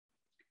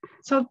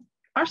So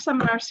our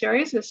seminar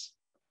series is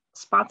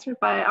sponsored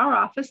by our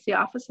office, the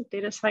Office of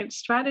Data Science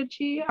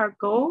Strategy. Our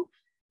goal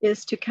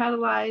is to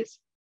catalyze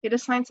data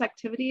science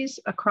activities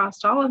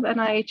across all of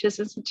NIH's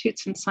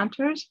institutes and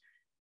centers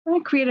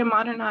and create a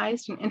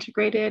modernized and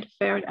integrated,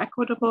 fair and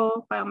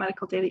equitable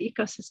biomedical data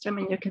ecosystem.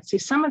 And you can see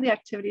some of the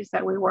activities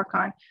that we work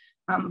on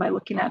by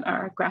looking at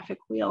our graphic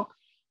wheel.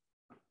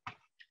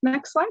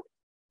 Next slide.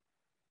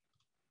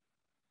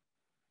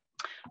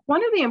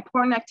 One of the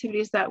important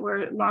activities that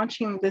we're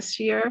launching this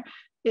year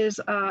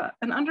is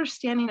an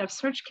understanding of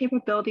search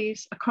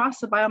capabilities across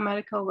the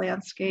biomedical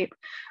landscape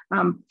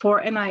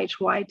for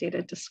NIH-wide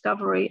data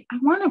discovery. I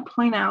want to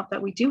point out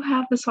that we do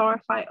have this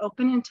RFI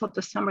open until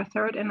December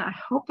 3rd, and I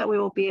hope that we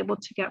will be able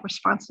to get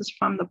responses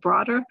from the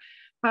broader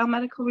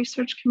biomedical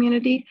research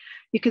community.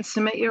 You can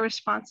submit your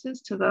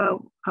responses to the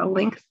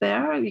link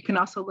there. You can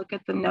also look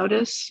at the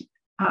notice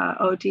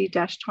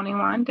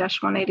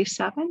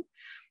OD-21-187.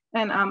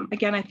 And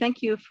again, I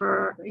thank you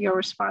for your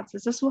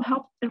responses. This will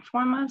help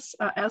inform us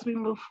as we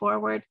move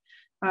forward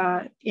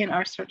in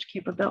our search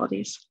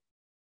capabilities.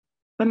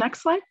 The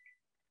next slide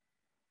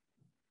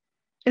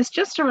is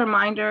just a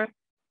reminder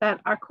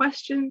that our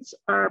questions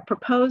are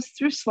proposed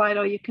through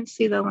Slido. You can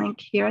see the link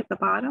here at the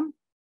bottom.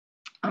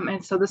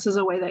 And so this is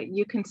a way that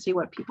you can see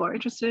what people are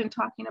interested in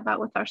talking about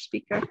with our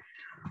speaker,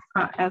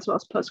 as well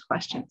as post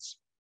questions.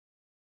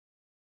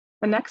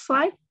 The next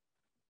slide.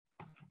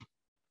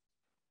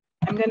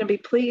 I'm going to be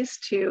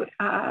pleased to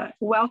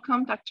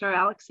welcome Dr.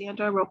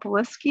 Alexander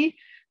Ropoliski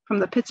from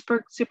the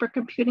Pittsburgh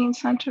Supercomputing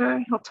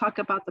Center. He'll talk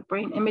about the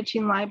Brain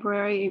Imaging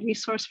Library, a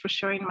resource for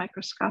sharing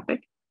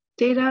microscopic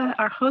data.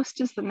 Our host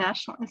is the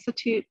National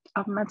Institute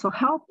of Mental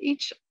Health.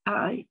 Each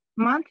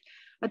month,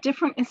 a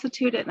different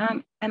institute at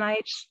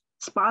NIH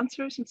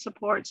sponsors and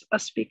supports a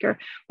speaker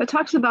that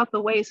talks about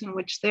the ways in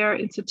which their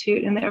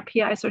institute and their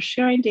PIs are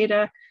sharing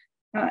data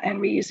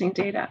and reusing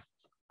data.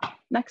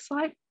 Next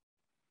slide.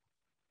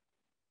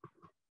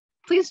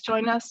 Please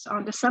join us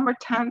on December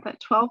 10th at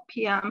 12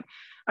 p.m.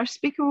 Our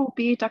speaker will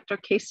be Dr.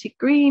 Casey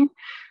Green.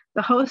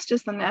 The host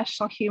is the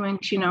National Human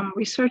Genome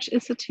Research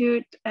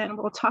Institute, and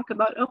we'll talk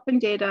about open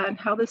data and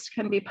how this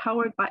can be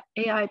powered by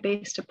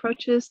AI-based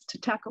approaches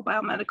to tackle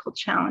biomedical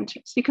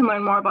challenges. You can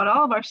learn more about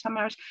all of our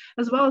seminars,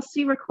 as well as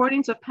see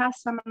recordings of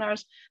past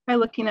seminars by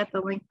looking at the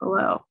link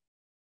below.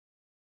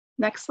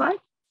 Next slide.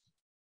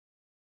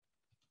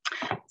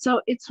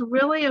 So it's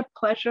really a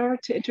pleasure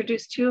to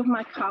introduce two of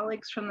my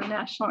colleagues from the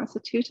National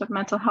Institute of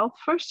Mental Health.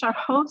 First, our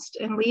host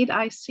and lead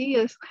IC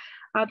is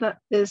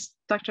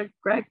Dr.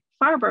 Greg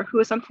Farber, who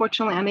is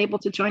unfortunately unable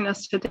to join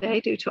us today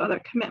due to other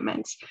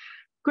commitments.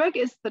 Greg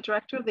is the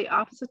director of the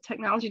Office of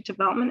Technology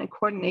Development and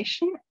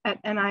Coordination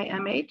at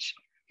NIMH.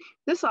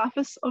 This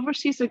office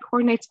oversees and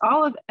coordinates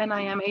all of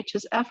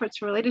NIMH's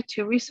efforts related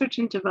to research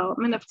and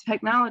development of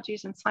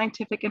technologies and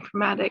scientific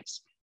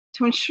informatics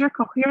to ensure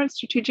coherent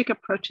strategic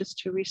approaches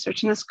to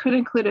research. And this could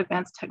include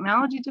advanced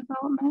technology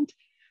development,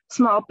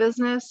 small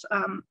business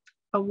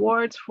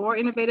awards for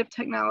innovative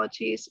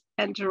technologies,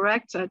 and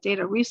direct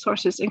data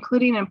resources,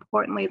 including,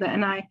 importantly, the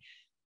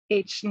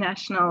NIH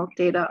National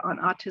Data on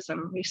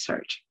Autism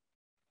Research.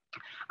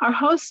 Our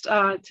host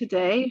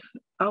today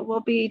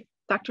will be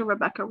Dr.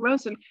 Rebecca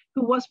Rosen,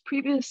 who was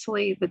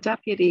previously the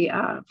deputy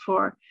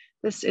for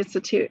this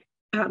institute,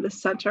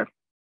 this center,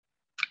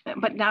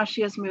 but now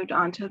she has moved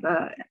on to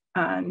the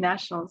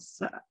National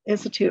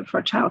Institute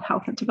for Child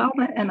Health and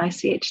Development,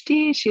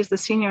 NICHD. She is the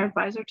senior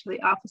advisor to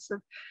the Office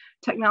of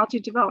Technology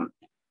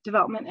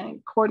Development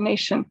and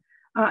Coordination,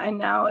 and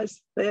now is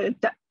the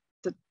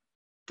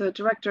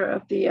director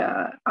of the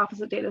Office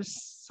of Data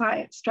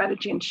Science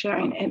Strategy and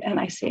Sharing in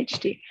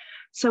NICHD.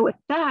 So with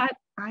that,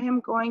 I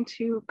am going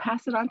to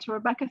pass it on to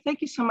Rebecca.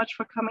 Thank you so much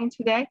for coming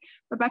today,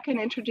 Rebecca,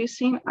 and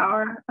introducing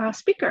our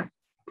speaker.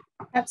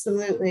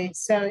 Absolutely.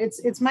 So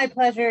it's my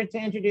pleasure to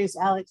introduce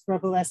Alex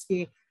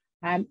Ropoliski.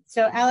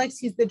 So Alex,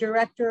 he's the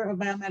Director of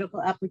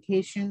Biomedical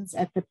Applications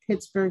at the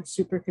Pittsburgh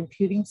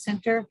Supercomputing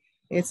Center.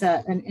 It's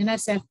an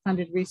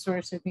NSF-funded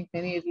resource I think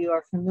many of you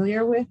are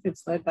familiar with.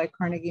 It's led by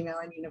Carnegie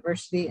Mellon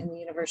University and the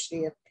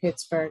University of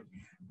Pittsburgh.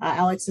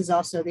 Alex is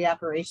also the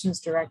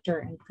Operations Director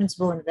and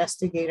Principal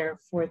Investigator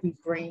for the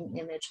Brain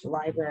Image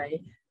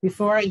Library.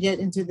 Before I get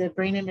into the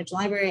Brain Image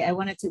Library, I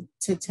wanted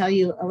to tell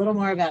you a little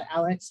more about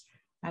Alex.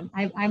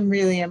 I'm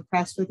really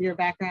impressed with your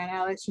background,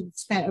 Alex. You've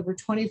spent over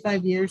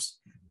 25 years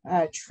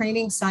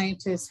training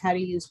scientists how to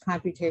use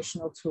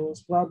computational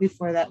tools. Well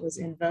before that was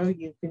in vogue,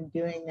 you've been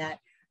doing that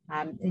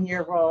in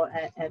your role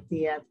at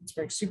the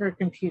Pittsburgh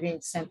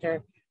Supercomputing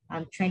Center,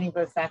 training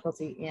both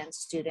faculty and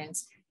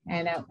students.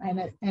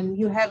 And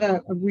you have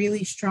a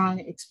really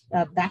strong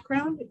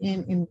background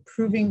in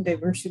improving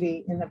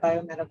diversity in the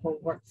biomedical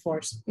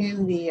workforce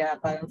in the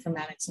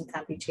bioinformatics and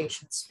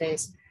computation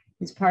space.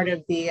 He's part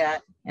of the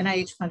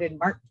NIH-funded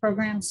MARC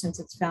program since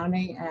its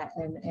founding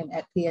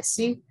at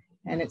PSC,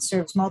 and it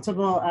serves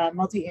multiple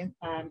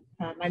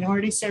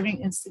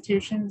minority-serving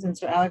institutions. And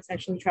so Alex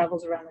actually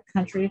travels around the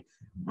country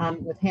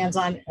with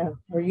hands-on,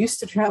 we're used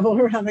to travel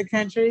around the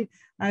country,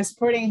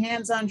 supporting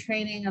hands-on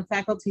training of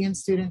faculty and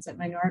students at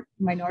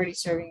minority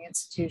serving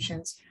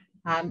institutions.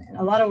 And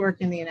a lot of work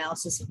in the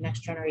analysis of next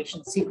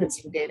generation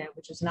sequencing data,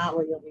 which is not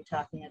what you'll be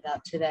talking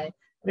about today.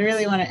 But I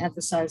really want to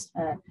emphasize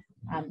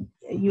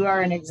you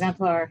are an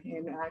exemplar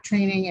in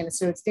training, and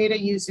so it's data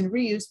use and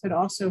reuse, but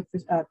also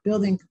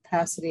building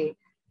capacity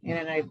in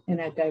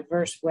a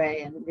diverse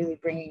way and really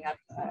bringing up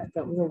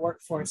the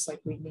workforce like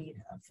we need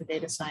for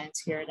data science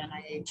here at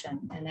NIH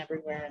and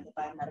everywhere in the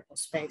biomedical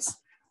space.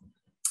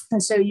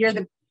 And so you're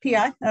the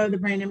PI of the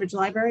Brain Image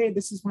Library.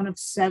 This is one of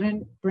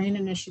 7 Brain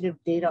Initiative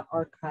data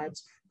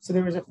archives. So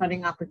there was a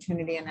funding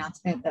opportunity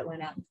announcement that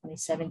went out in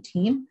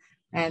 2017.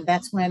 And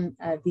that's when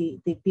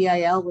the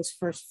BIL was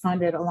first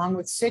funded along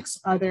with 6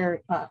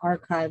 other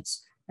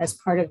archives as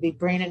part of the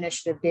Brain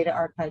Initiative data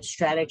archive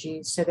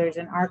strategy. So there's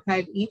an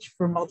archive each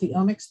for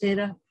multi-omics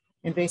data,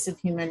 invasive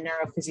human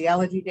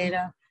neurophysiology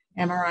data,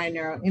 MRI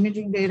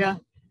neuroimaging data,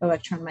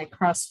 electron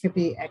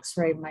microscopy,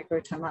 X-ray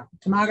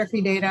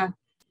microtomography data,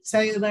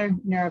 cellular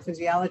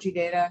neurophysiology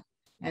data,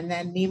 and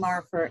then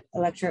NEMAR for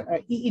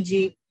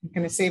EEG. I'm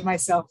going to save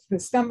myself the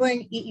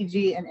stumbling,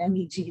 EEG and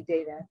MEG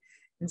data.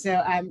 And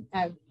so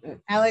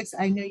Alex,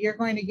 I know you're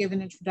going to give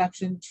an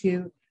introduction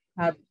to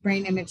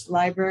Brain Image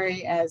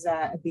Library as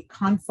the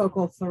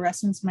confocal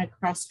fluorescence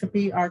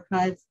microscopy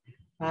archive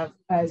for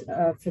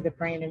the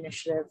Brain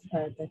Initiative,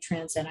 the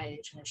Trans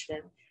NIH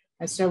initiative.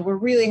 And so we're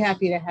really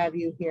happy to have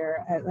you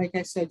here. Like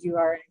I said, you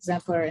are an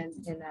exemplar in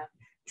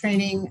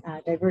training,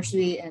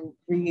 diversity, and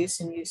reuse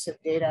and use of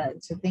data.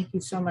 And so thank you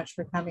so much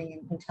for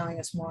coming and telling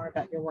us more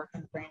about your work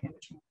in the Brain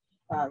Imaging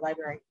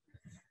Library.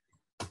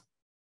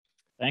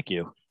 Thank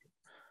you.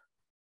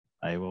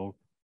 I will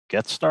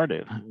get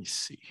started. Let me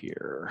see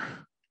here.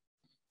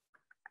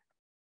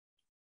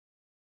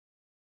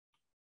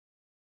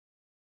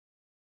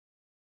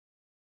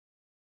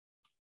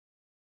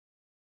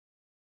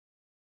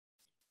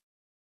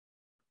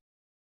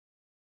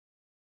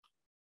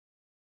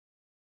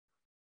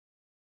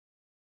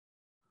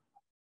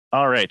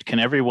 All right, can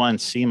everyone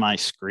see my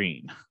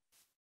screen?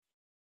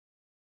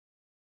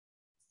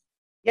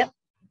 Yep.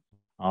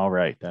 All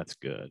right, that's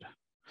good.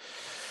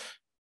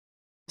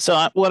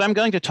 So what I'm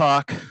going to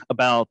talk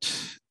about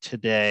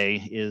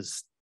today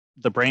is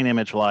the Brain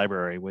Image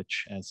Library,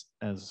 which as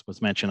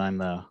was mentioned, I'm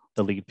the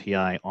lead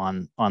PI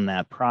on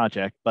that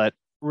project. But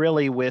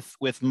really with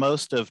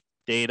most of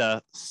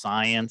data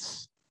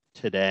science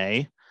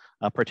today,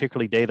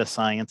 particularly data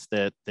science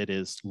that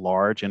is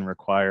large and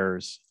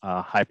requires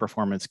high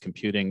performance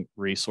computing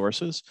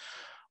resources,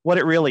 what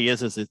it really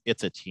is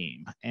it's a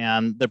team.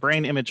 And the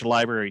Brain Image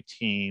Library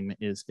team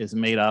is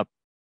made up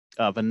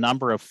of a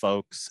number of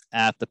folks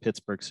at the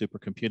Pittsburgh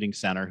Supercomputing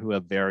Center who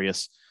have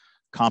various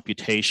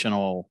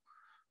computational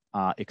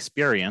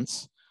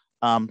experience.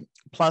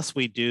 Plus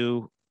we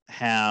do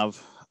have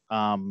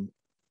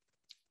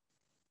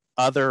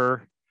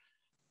other,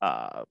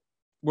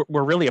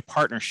 we're really a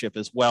partnership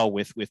as well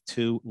with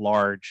 2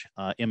 large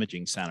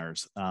imaging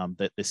centers.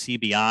 The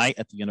CBI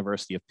at the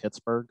University of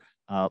Pittsburgh,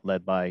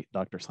 led by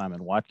Dr.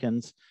 Simon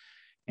Watkins,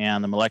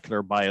 and the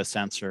Molecular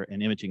Biosensor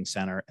and Imaging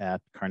Center at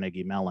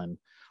Carnegie Mellon,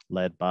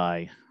 led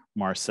by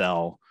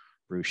Marcel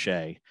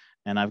Boucher.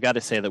 And I've got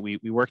to say that we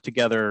work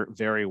together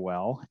very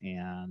well.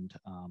 And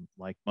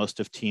like most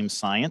of team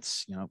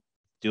science, you know,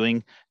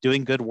 doing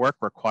good work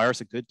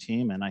requires a good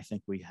team. And I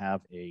think we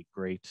have a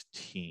great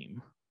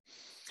team.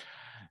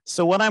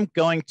 So what I'm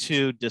going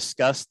to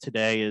discuss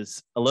today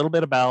is a little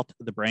bit about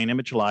the Brain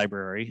Image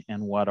Library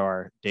and what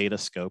our data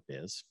scope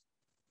is.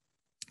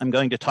 I'm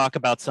going to talk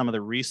about some of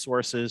the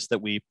resources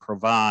that we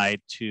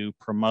provide to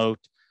promote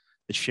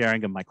the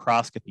sharing of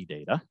microscopy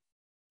data.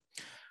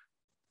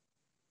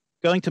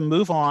 Going to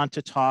move on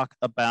to talk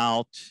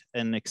about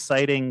an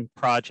exciting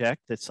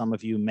project that some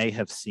of you may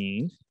have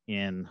seen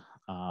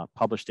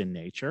published in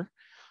Nature,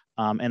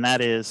 and that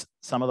is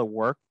some of the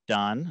work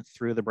done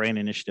through the Brain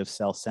Initiative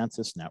Cell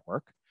Census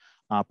Network,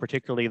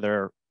 particularly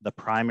the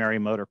primary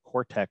motor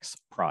cortex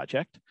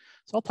project.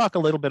 So I'll talk a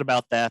little bit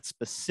about that,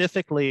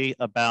 specifically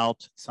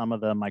about some of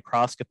the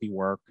microscopy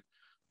work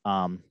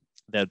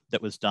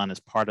that was done as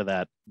part of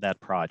that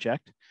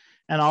project,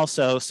 and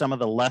also some of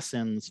the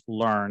lessons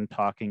learned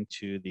talking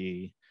to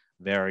the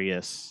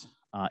various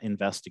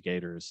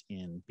investigators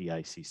in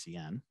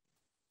BICCN.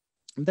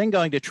 I'm then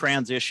going to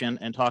transition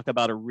and talk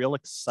about a real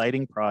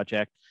exciting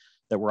project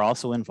that we're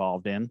also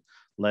involved in,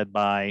 led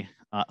by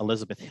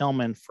Elizabeth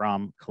Hillman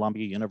from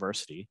Columbia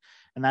University,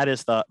 and that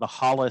is the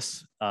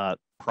Hollis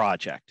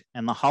project.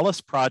 And the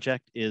Hollis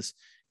project is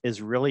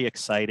really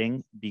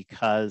exciting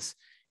because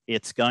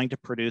it's going to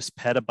produce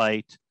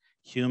petabyte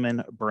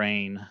human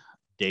brain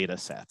data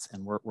sets,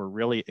 and we're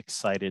really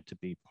excited to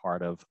be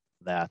part of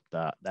that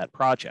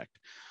project.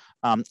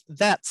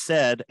 That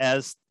said,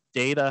 as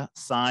data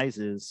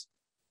sizes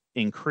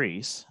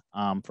increase,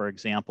 for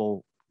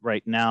example,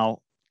 right now,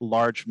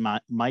 large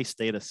mice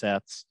data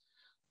sets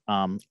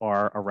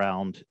are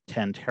around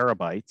 10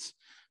 terabytes.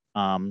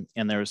 And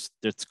there's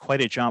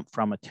quite a jump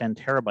from a 10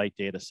 terabyte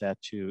data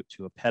set to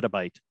a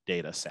petabyte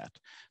data set.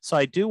 So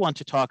I do want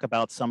to talk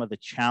about some of the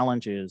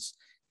challenges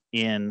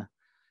in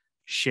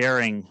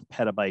sharing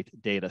petabyte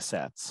data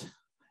sets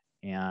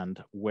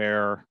and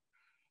where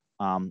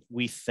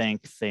we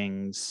think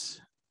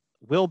things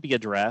will be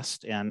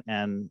addressed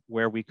and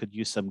where we could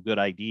use some good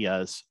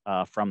ideas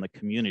from the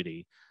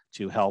community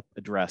to help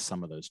address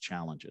some of those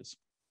challenges.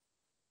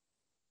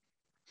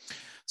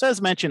 So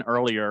as mentioned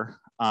earlier,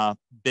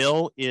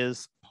 Bill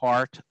is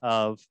part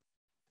of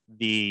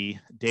the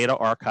data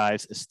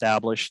archives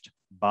established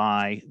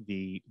by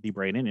the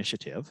BRAIN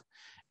Initiative.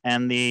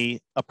 And the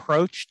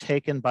approach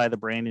taken by the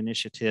BRAIN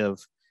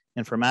Initiative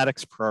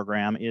informatics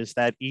program is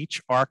that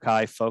each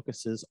archive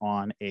focuses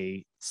on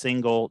a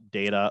single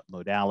data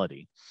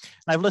modality.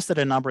 And I've listed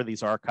a number of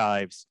these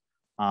archives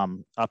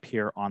up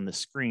here on the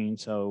screen.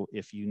 So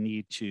if you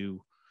need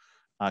to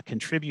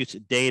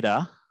contribute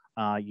data,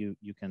 you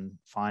can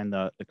find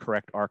the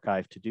correct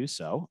archive to do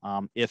so.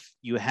 If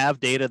you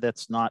have data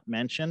that's not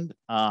mentioned,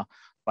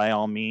 by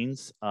all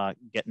means,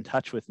 get in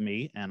touch with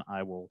me and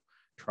I will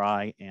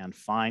try and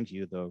find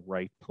you the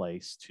right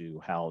place to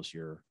house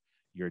your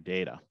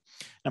data.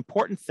 An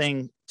important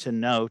thing to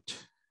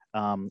note,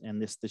 and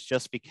this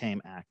just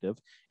became active,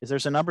 is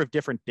there's a number of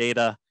different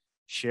data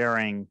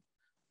sharing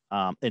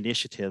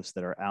initiatives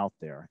that are out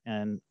there.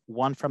 And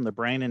one from the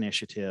BRAIN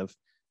Initiative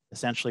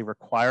essentially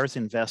requires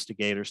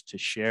investigators to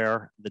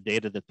share the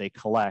data that they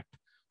collect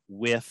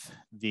with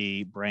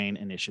the BRAIN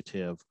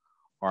Initiative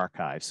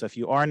archive. So if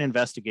you are an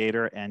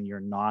investigator and you're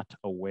not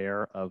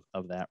aware of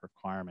that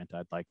requirement,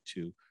 I'd like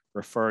to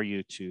refer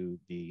you to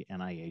the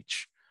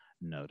NIH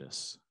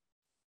notice.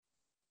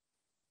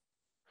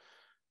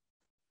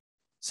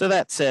 So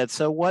that said,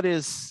 so what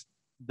is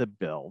the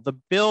bill? The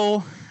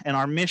bill and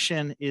our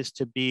mission is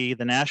to be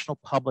the national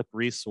public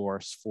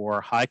resource for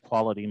high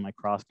quality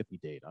microscopy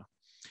data,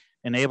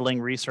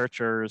 enabling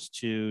researchers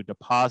to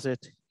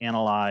deposit,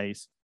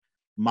 analyze,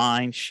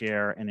 mine,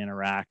 share, and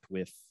interact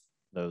with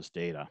those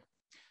data.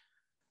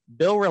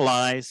 Bill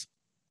relies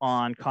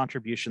on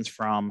contributions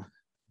from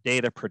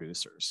data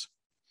producers.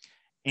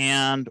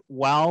 And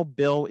while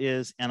Bill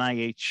is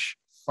NIH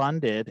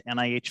funded,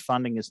 NIH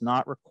funding is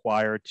not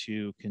required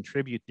to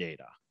contribute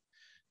data.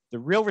 The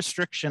real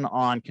restriction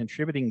on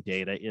contributing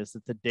data is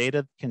that the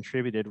data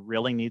contributed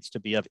really needs to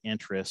be of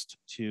interest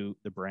to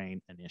the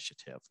BRAIN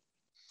Initiative.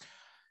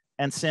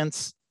 And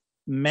since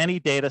many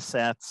data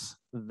sets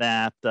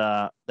that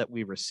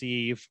we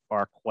receive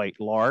are quite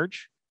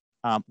large,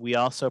 we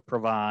also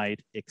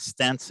provide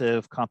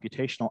extensive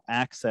computational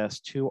access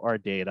to our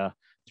data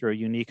through a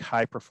unique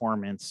high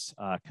performance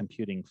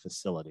computing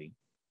facility.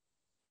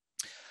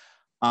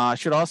 I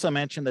should also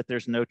mention that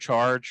there's no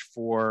charge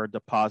for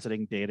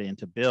depositing data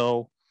into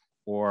Bill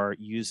or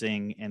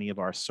using any of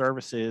our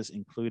services,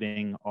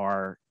 including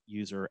our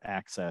user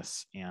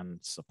access and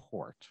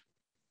support.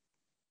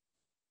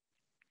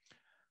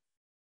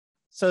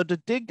 So to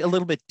dig a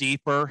little bit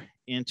deeper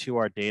into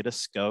our data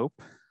scope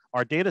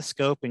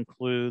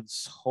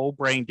includes whole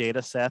brain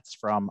data sets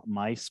from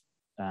mice,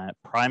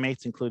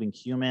 primates, including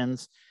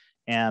humans,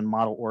 and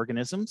model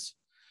organisms.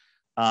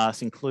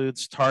 This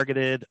includes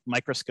targeted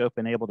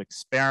microscope-enabled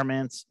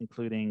experiments,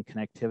 including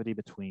connectivity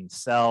between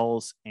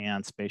cells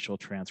and spatial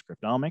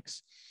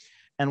transcriptomics.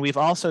 And we've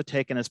also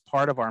taken as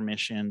part of our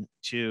mission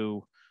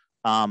to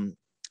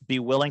be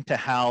willing to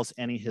house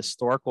any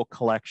historical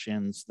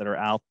collections that are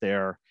out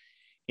there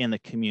in the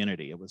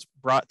community. It was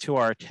brought to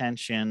our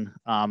attention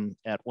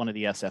at one of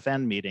the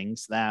SFN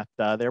meetings that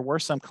there were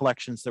some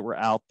collections that were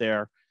out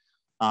there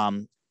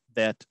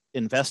that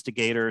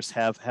investigators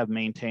have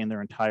maintained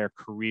their entire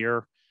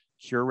career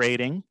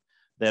curating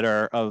that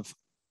are of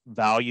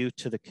value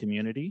to the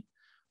community.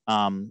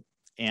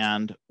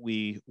 And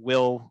we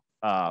will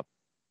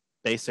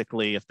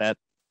basically, if that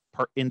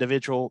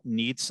individual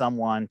needs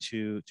someone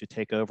to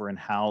take over and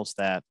house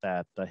that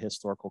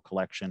historical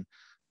collection,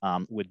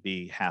 would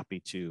be happy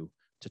to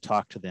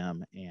talk to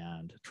them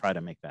and try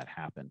to make that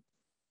happen.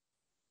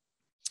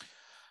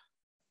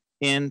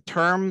 In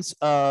terms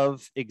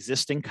of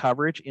existing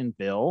coverage in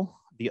Bill,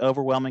 the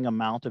overwhelming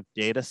amount of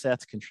data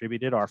sets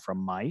contributed are from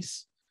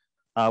mice,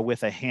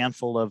 with a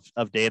handful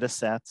of data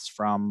sets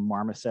from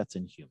marmosets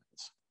and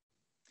humans.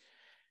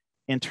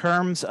 In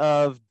terms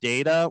of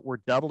data, we're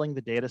doubling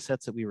the data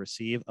sets that we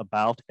receive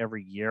about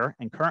every year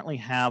and currently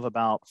have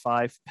about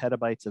 5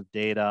 petabytes of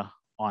data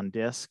on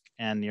disk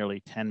and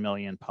nearly 10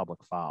 million public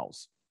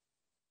files.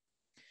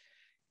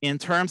 In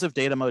terms of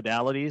data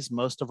modalities,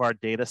 most of our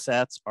data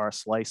sets are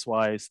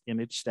slice-wise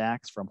image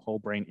stacks from whole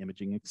brain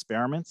imaging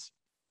experiments.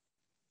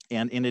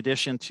 And in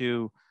addition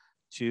to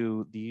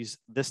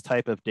this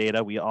type of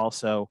data, we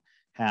also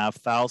have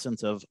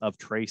thousands of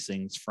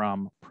tracings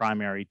from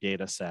primary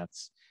data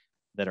sets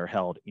that are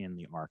held in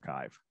the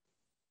archive.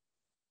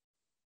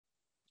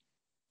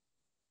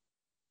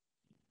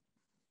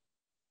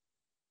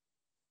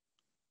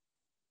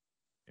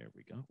 There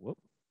we go. Whoop.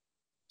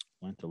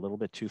 Went a little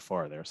bit too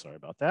far there. Sorry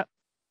about that.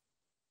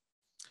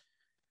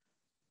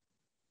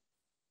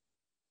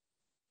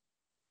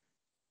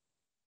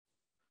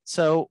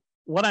 So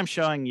what I'm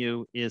showing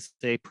you is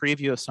a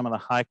preview of some of the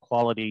high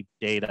quality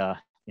data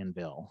in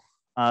Bill.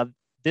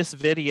 This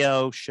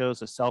video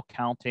shows a cell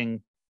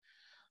counting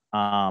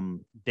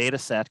data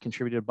set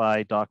contributed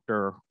by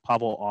Dr.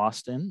 Pavel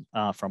Austin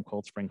from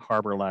Cold Spring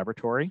Harbor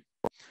Laboratory.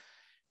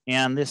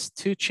 And this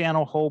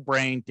 2-channel whole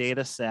brain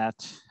data set,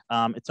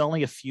 it's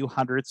only a few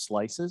hundred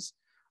slices,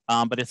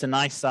 but it's a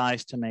nice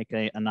size to make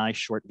a nice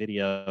short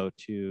video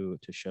to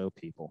show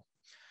people.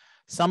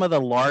 Some of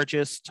the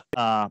largest,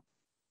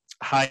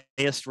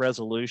 highest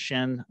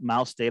resolution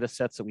mouse data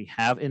sets that we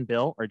have in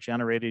Bill are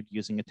generated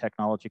using a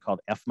technology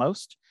called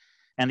FMOST.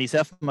 And these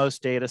FMOST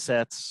data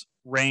sets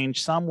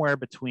range somewhere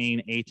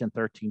between 8 and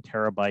 13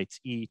 terabytes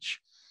each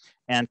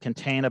and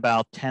contain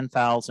about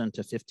 10,000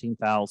 to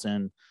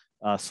 15,000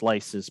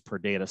 slices per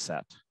data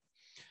set.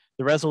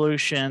 The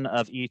resolution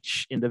of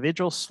each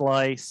individual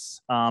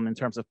slice in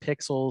terms of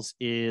pixels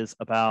is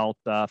about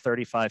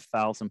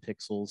 35,000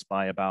 pixels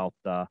by about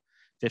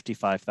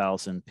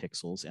 55,000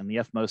 pixels. And the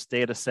FMOST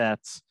data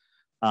sets,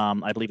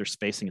 I believe their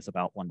spacing is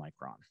about 1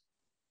 micron.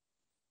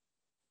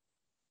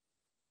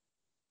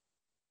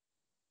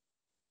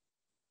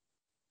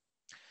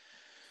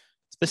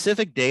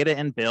 Specific data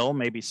in Bill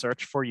may be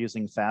searched for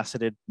using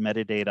faceted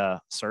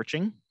metadata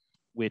searching,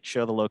 which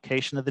show the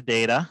location of the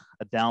data,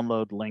 a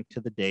download link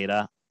to the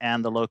data,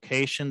 and the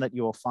location that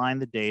you will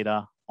find the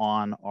data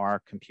on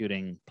our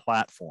computing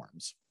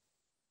platforms.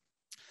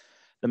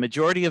 The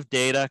majority of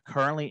data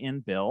currently in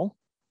Bill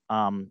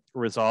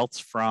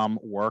results from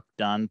work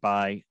done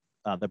by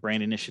the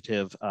Brain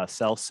Initiative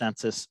Cell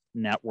Census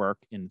Network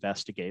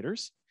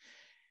investigators.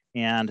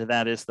 And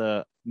that is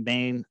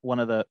one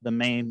of the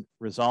main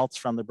results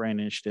from the Brain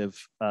Initiative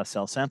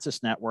Cell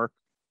Census Network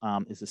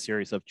is a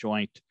series of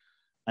joint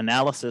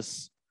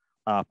analysis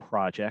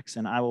projects.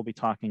 And I will be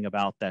talking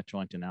about that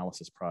joint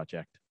analysis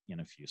project in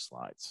a few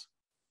slides.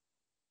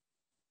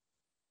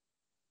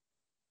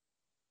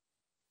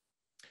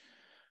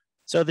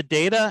 So the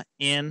data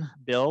in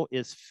Bill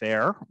is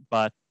fair,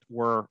 but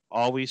we're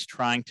always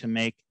trying to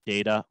make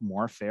data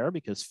more fair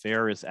because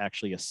fair is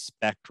actually a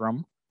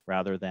spectrum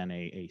rather than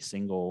a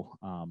single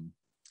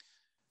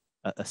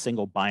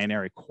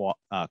binary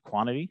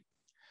quantity.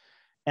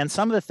 And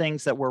some of the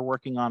things that we're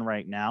working on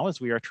right now is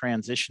we are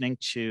transitioning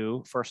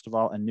to, first of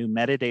all, a new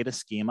metadata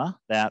schema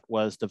that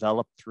was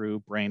developed through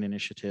Brain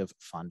Initiative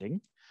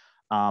funding.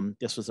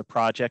 This was a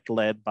project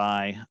led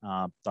by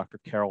Dr.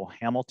 Carol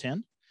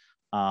Hamilton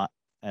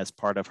as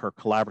part of her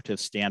collaborative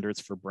standards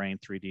for brain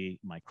 3D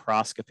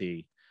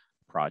microscopy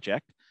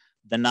project.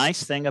 The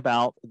nice thing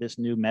about this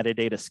new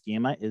metadata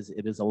schema is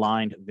it is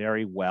aligned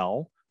very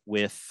well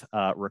with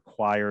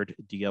required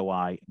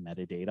DOI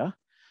metadata.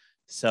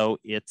 So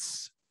it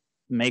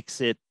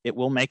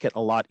will make it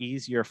a lot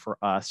easier for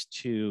us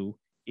to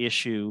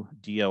issue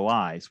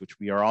DOIs, which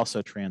we are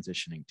also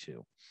transitioning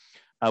to.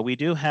 We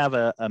do have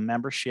a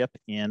membership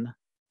in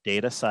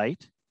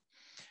DataCite,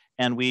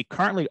 and we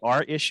currently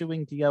are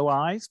issuing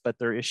DOIs, but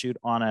they're issued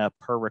on a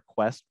per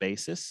request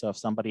basis. So if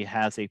somebody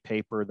has a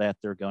paper that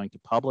they're going to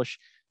publish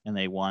and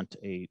they want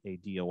a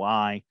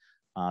DOI,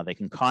 they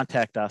can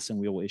contact us and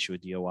we will issue a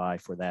DOI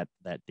for that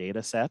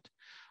data set.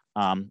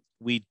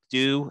 We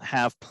do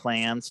have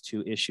plans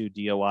to issue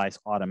DOIs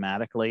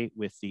automatically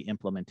with the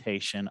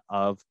implementation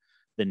of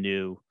the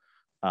new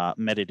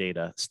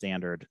metadata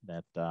standard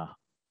that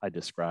I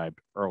described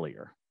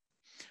earlier.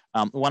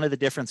 One of the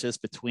differences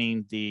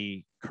between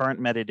the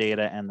current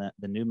metadata and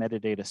the new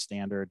metadata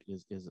standard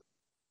is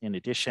in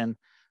addition,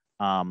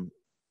 that's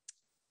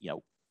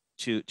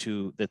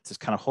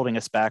kind of holding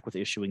us back with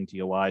issuing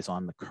DOIs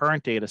on the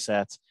current data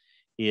sets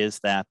is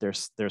that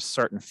there's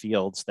certain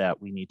fields that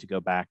we need to go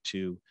back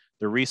to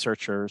the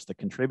researchers, the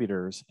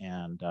contributors,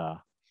 and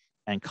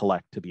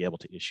collect to be able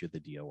to issue the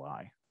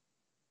DOI.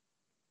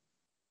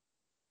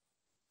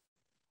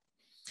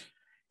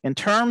 In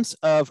terms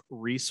of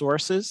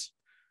resources,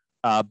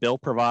 Bill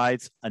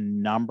provides a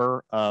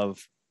number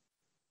of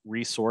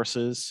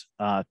resources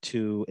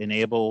to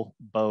enable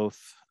both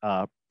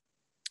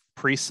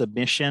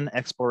pre-submission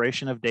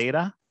exploration of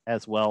data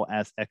as well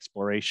as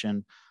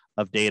exploration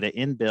of data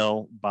in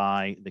Bill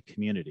by the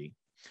community.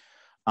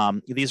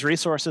 These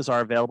resources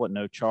are available at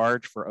no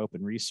charge for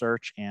open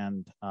research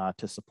and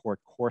to support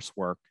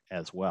coursework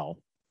as well.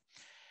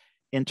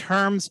 In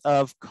terms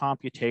of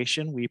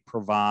computation, we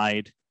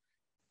provide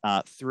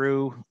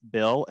through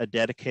Bill a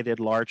dedicated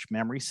large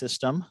memory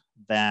system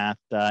that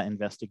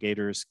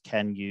investigators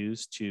can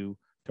use to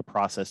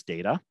process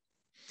data.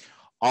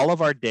 All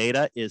of our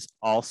data is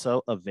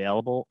also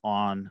available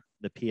on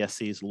the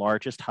PSC's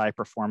largest high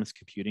performance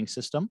computing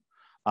system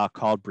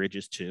called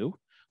Bridges 2,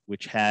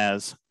 which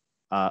has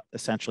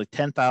essentially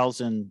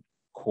 10,000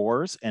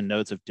 cores and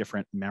nodes of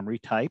different memory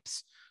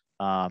types.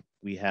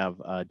 We have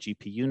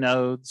GPU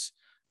nodes,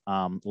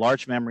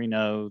 large memory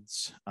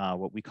nodes,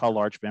 what we call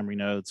large memory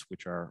nodes,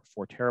 which are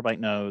 4 terabyte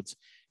nodes,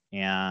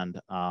 and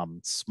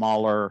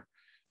smaller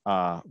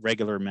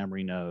regular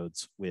memory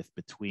nodes with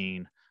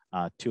between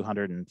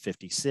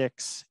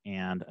 256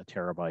 and a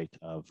terabyte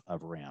of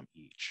RAM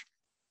each.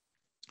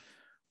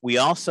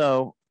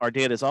 Our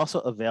data is also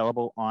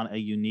available on a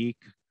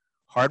unique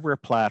hardware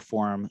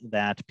platform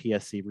that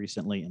PSC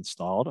recently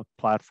installed, a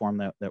platform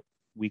that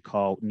we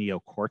call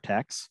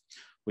NeoCortex,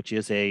 which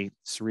is a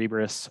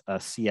Cerebrus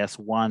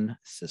CS1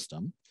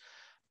 system.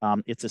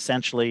 It's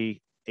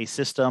essentially a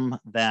system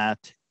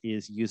that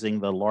is using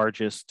the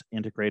largest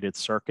integrated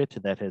circuit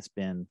that has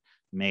been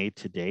made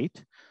to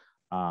date.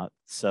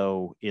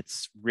 So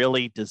it's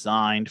really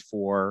designed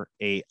for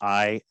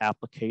AI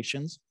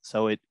applications.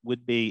 So it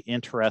would be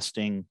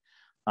interesting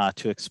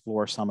to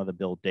explore some of the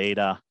build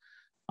data.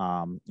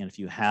 And if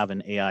you have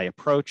an AI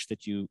approach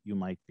that you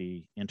might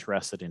be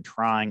interested in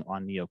trying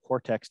on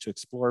NeoCortex to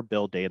explore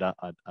build data,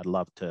 I'd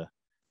love to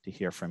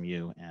hear from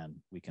you, and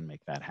we can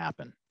make that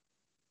happen.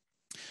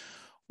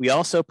 We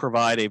also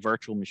provide a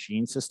virtual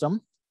machine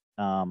system,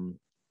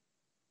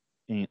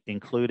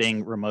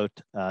 including remote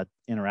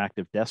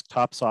interactive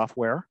desktop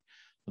software.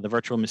 The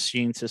virtual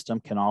machine system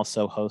can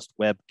also host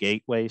web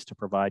gateways to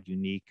provide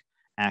unique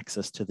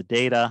access to the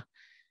data,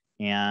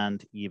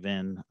 and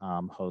even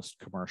host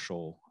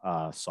commercial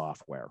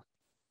software.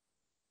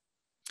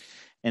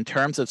 In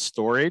terms of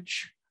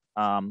storage,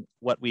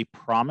 what we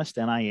promised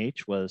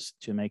NIH was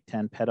to make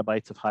 10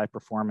 petabytes of high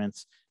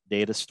performance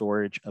data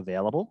storage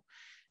available.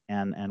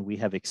 And we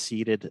have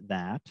exceeded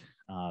that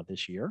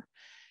this year.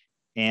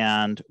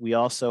 And we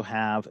also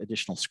have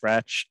additional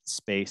scratch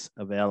space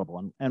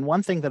available. And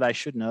one thing that I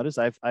should note is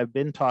I've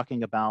been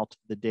talking about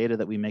the data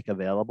that we make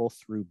available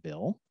through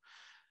Bill.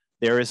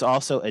 There is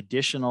also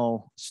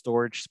additional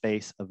storage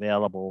space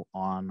available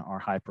on our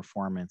high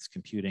performance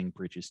computing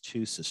Bridges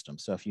 2 system.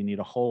 So if you need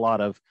a whole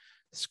lot of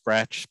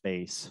scratch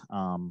space,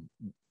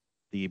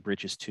 the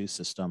Bridges 2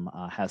 system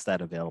has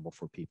that available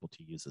for people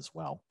to use as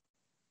well.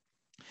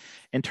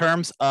 In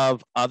terms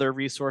of other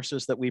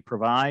resources that we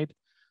provide,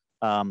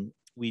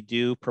 we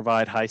do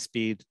provide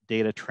high-speed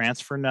data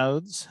transfer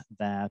nodes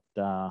that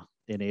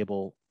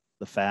enable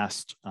the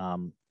fast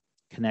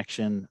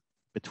connection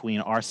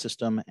between our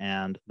system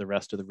and the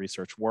rest of the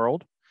research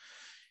world.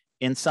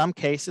 In some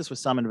cases, with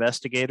some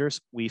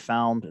investigators, we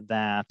found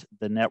that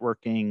the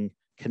networking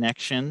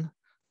connection,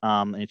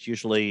 it's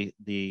usually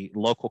the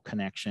local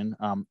connection,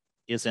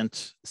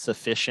 isn't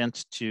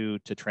sufficient to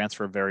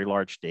transfer very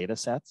large data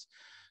sets.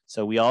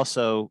 So we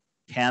also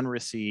can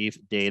receive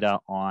data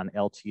on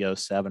LTO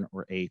 7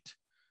 or 8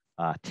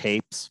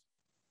 tapes.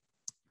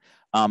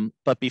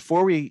 But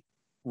before we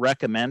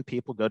recommend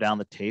people go down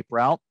the tape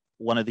route,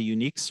 one of the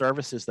unique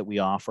services that we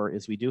offer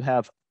is we do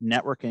have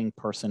networking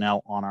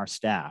personnel on our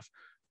staff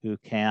who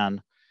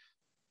can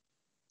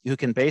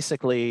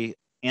basically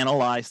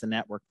analyze the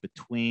network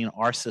between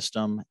our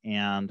system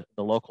and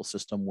the local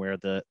system where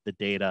the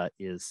data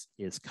is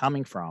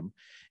coming from,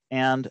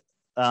 and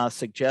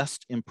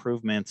suggest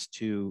improvements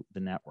to the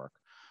network.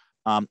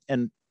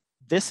 And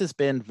this has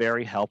been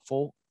very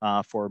helpful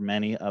for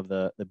many of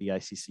the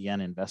BICCN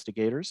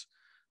investigators.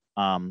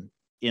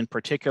 In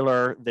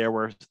particular, there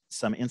were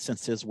some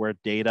instances where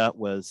data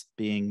was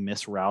being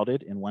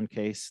misrouted. In one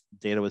case,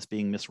 data was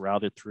being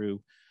misrouted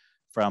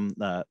from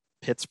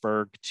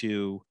Pittsburgh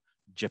to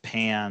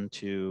Japan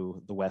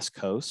to the West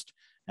Coast.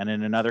 And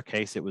in another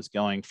case, it was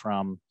going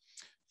from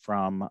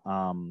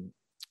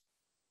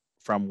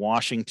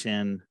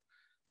Washington,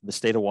 the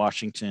state of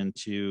Washington,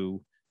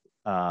 to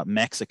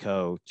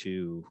Mexico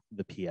to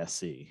the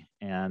PSC.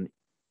 And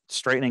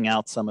straightening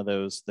out some of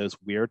those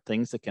weird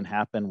things that can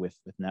happen with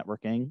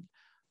networking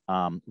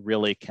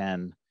really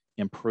can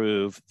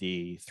improve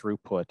the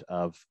throughput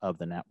of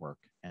the network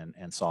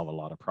and solve a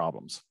lot of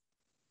problems.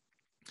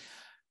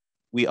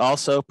 We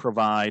also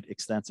provide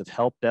extensive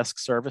help desk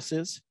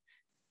services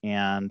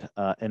and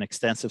an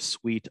extensive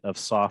suite of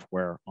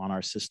software on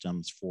our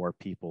systems for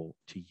people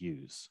to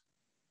use.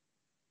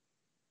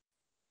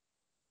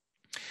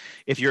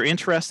 If you're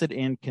interested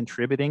in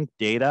contributing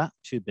data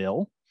to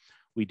Bill,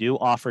 we do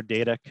offer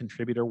data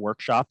contributor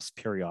workshops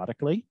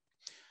periodically.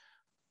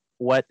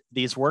 What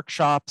these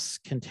workshops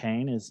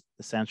contain is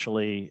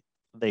essentially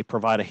they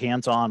provide a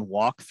hands-on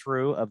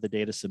walkthrough of the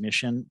data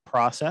submission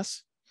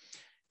process.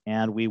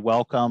 And we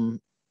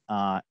welcome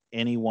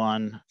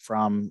anyone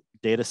from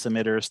data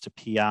submitters to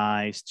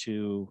PIs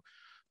to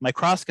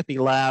microscopy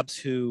labs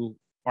who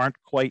aren't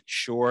quite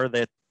sure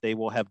that they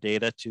will have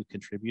data to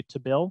contribute to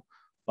Bill,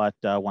 but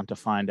want to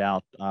find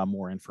out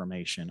more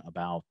information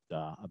about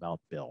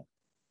Bill.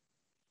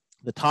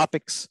 The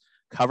topics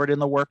covered in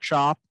the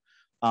workshop,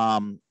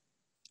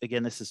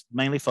 again, this is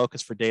mainly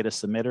focused for data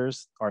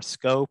submitters. Our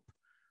scope,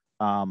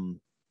 a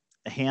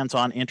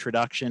hands-on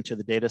introduction to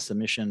the data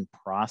submission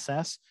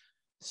process.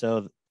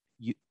 So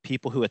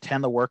people who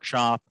attend the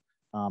workshop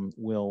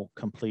will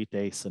complete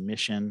a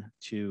submission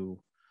to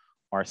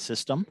our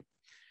system,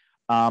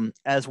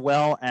 as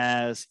well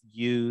as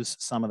use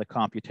some of the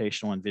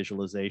computational and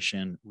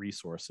visualization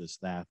resources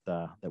that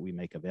we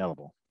make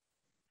available.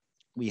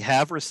 We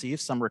have received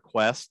some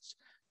requests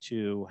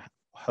to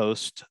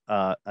host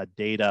a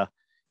data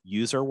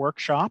user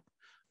workshop,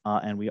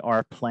 and we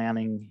are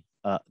planning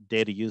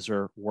data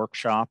user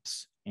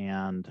workshops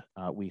and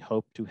we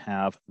hope to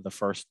have the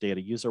first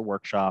data user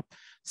workshop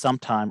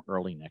sometime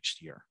early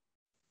next year.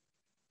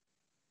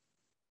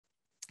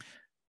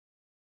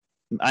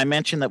 I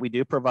mentioned that we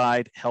do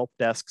provide help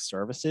desk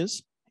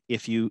services.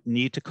 If you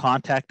need to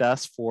contact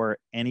us for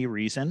any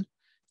reason,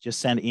 just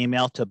send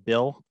email to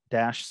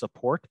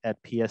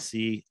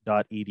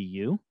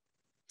bill-support@psc.edu.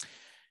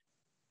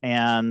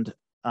 And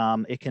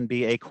it can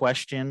be a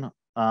question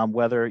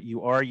whether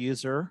you are a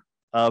user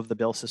of the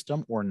Bill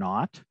system or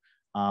not.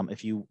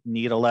 If you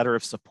need a letter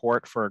of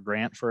support for a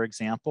grant, for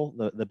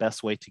example, the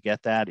best way to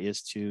get that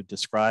is to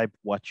describe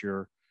what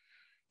you're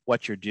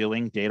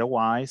doing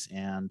data-wise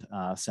and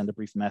send a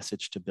brief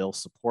message to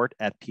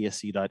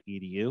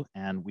billsupport@psc.edu,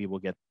 and we will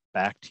get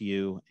back to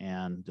you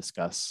and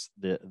discuss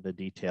the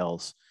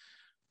details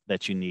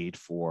that you need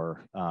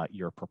for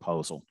your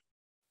proposal.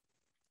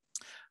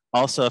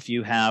 Also, if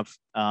you have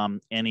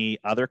any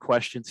other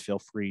questions, feel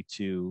free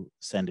to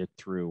send it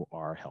through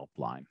our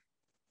helpline.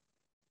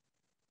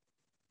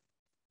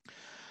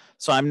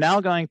 So I'm now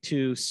going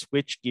to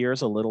switch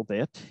gears a little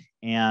bit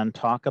and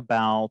talk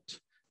about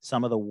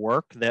some of the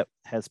work that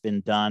has been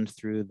done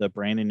through the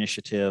Brain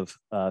Initiative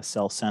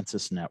Cell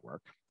Census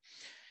Network.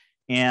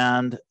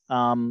 And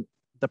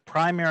the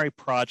primary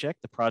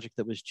project, the project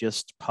that was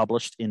just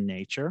published in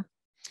Nature,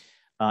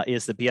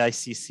 is the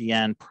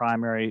BICCN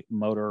Primary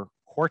Motor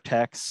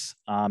Cortex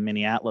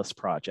Mini Atlas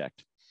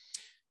project.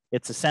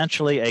 It's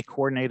essentially a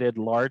coordinated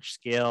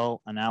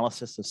large-scale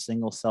analysis of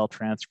single-cell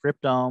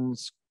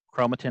transcriptomes,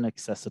 chromatin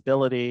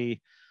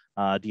accessibility,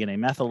 DNA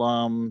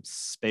methylomes,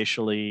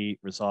 spatially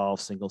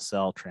resolved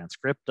single-cell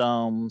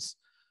transcriptomes,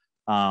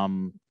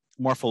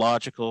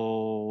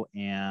 morphological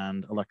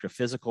and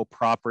electrophysical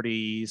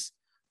properties,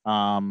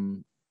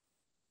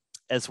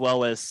 as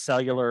well as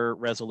cellular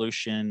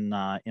resolution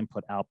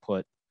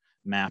input-output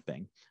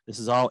mapping. This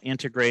is all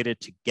integrated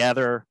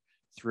together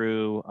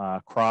through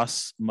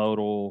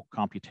cross-modal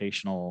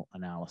computational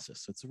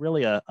analysis. So it's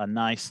really a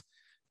nice,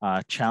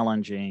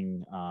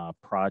 challenging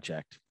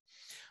project.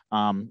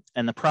 And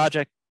the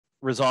project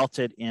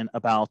resulted in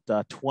about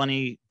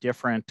 20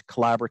 different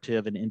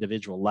collaborative and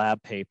individual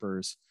lab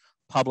papers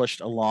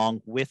published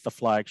along with the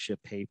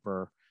flagship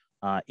paper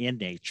in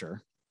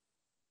Nature.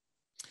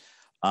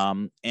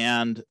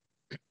 And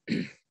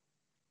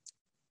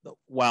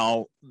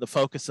while the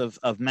focus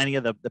of many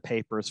of the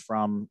papers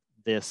from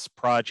this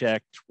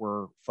project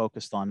were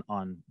focused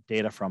on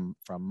data from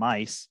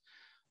mice,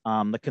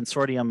 the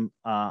consortium,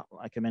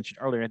 like I mentioned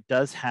earlier, it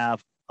does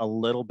have a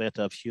little bit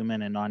of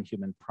human and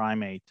non-human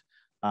primate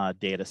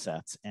data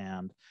sets,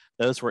 and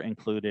those were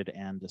included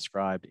and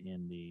described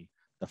in the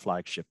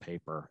flagship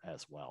paper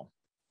as well.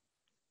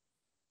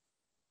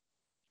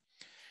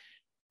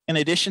 In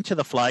addition to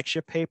the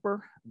flagship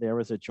paper, there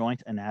was a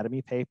joint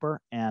anatomy paper,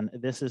 and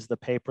this is the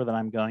paper that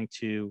I'm going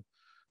to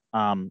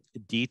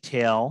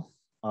detail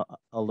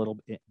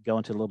go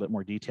into a little bit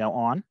more detail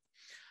on.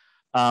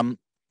 The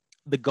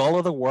goal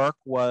of the work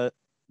was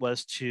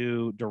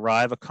to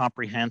derive a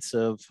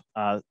comprehensive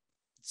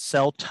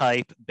cell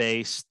type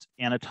based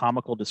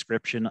anatomical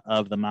description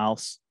of the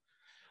mouse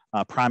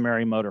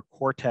primary motor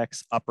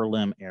cortex upper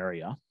limb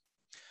area.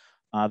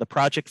 The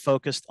project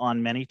focused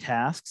on many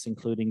tasks,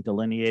 including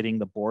delineating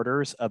the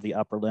borders of the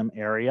upper limb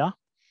area,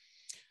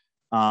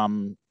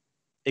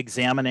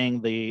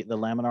 examining the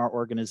laminar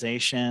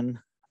organization,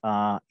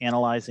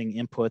 analyzing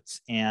inputs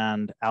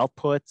and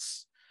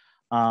outputs,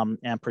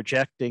 and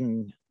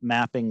projecting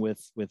mapping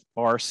with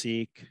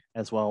bar-seq,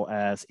 as well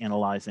as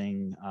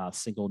analyzing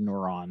single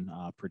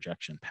neuron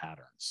projection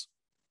patterns.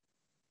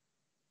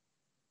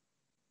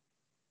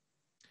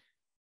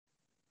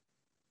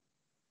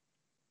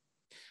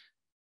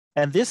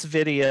 And this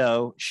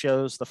video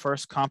shows the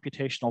first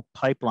computational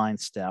pipeline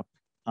step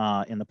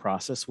in the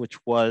process, which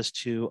was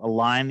to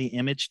align the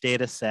image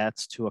data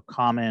sets to a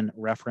common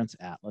reference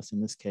atlas, in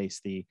this case,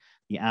 the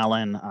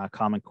Allen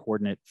Common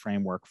Coordinate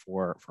Framework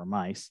for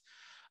mice.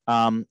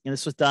 And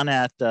this was done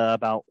at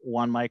about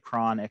 1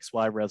 micron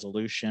XY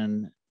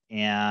resolution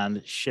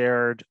and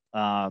shared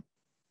to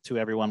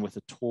everyone with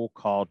a tool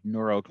called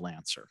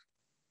NeuroGlancer.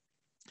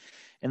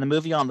 In the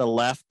movie on the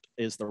left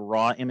is the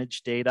raw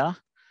image data.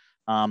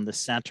 The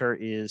center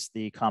is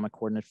the Common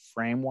Coordinate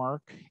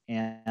Framework,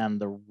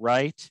 and the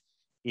right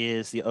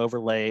is the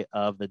overlay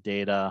of the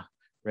data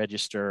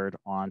registered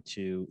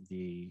onto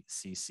the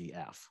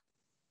CCF.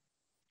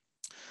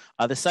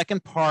 The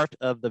second part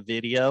of the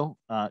video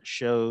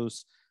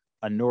shows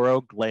a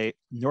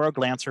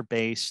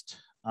NeuroGlancer-based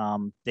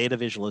data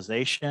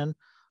visualization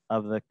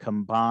of the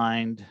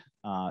combined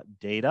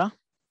data,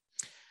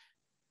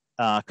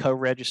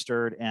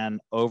 co-registered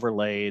and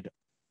overlaid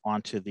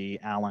onto the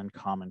Allen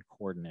Common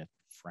Coordinate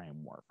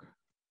Framework.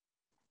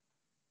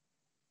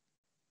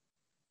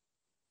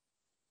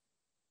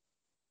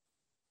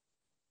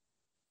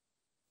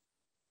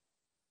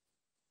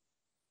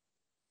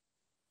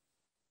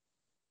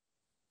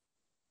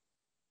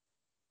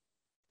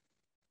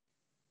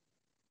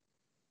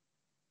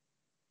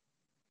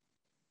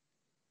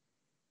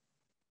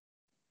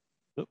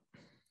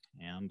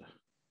 And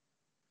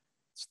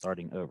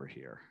starting over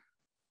here.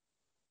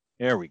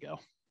 There we go.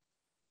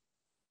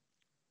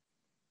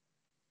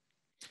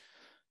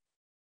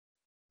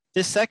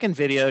 This second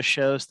video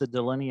shows the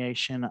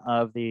delineation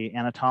of the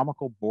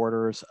anatomical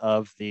borders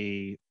of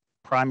the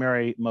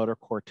primary motor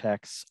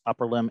cortex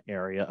upper limb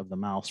area of the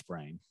mouse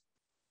brain.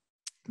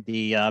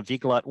 The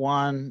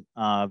VGLUT1,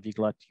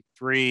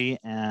 VGLUT3,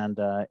 and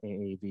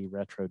AAV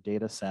retro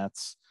data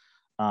sets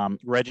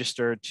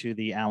registered to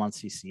the Allen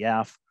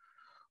CCF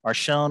are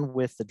shown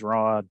with the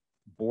drawn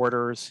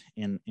borders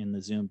in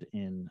the zoomed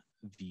in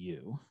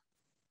view.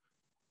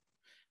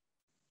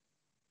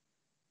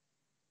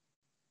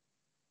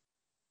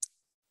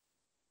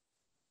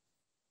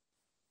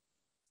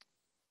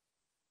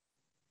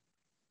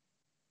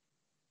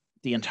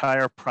 The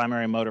entire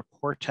primary motor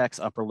cortex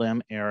upper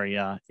limb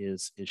area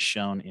is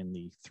shown in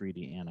the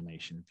 3D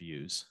animation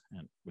views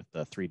and with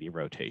the 3D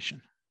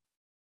rotation.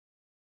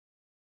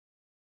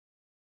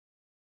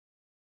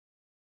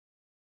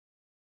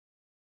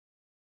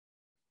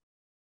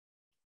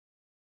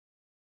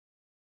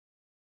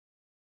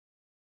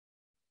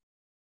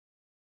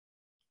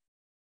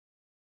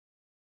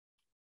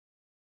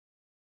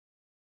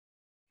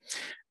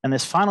 And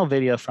this final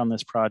video from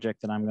this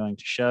project that I'm going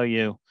to show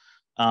you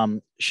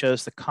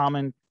shows the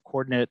common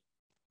coordinate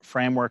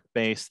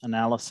framework-based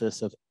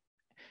analysis of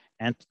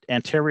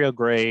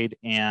anterograde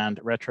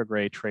and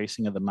retrograde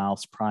tracing of the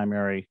mouse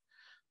primary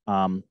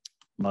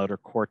motor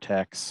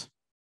cortex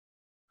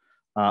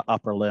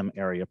upper limb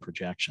area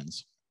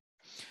projections.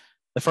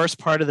 The first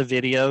part of the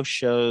video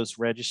shows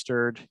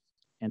registered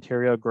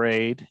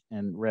anterograde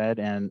in red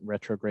and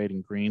retrograde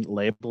in green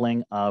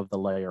labeling of the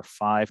layer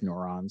 5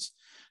 neurons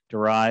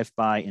derived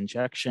by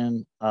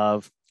injection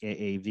of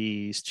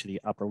AAVs to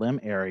the upper limb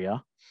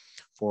area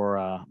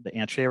for the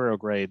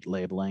anterograde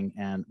labeling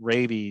and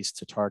ravies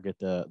to target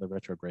the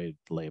retrograde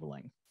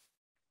labeling.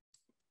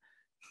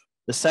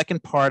 The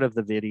second part of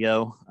the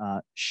video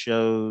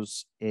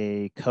shows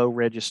a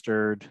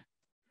co-registered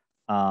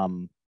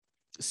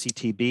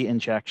CTB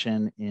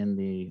injection in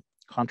the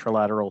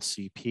contralateral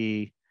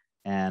CP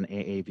and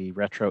AAV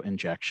retro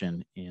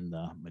injection in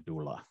the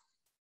medulla.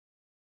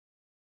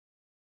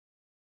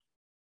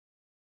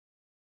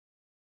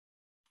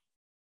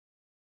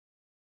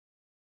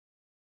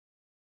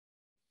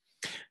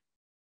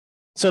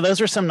 So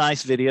those are some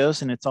nice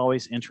videos, and it's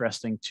always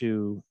interesting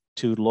to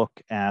look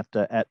at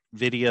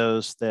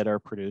videos that are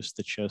produced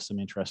that show some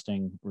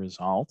interesting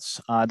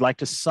results. I'd like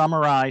to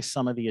summarize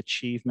some of the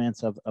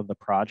achievements of the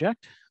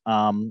project.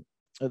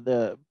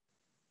 The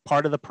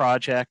part of the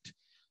project,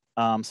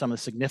 some of the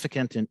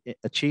significant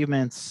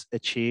achievements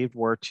achieved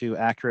were to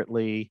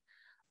accurately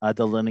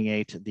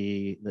delineate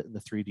the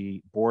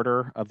 3D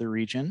border of the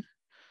region.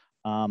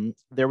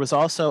 There was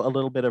also a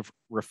little bit of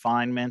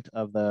refinement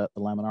of the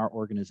laminar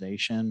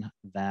organization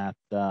that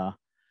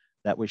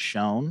was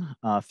shown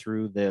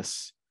through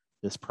this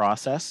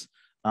process,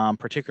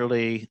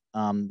 particularly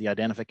the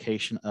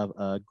identification of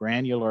a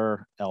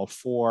granular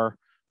L4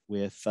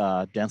 with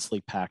densely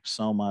packed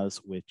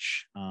somas,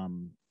 which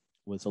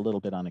was a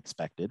little bit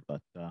unexpected,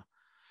 but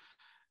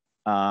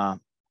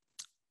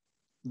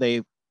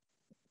the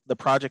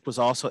project was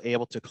also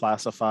able to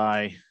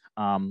classify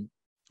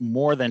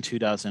more than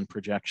 24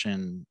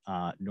 projection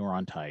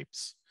neuron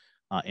types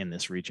in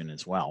this region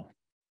as well.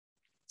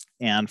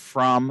 And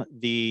from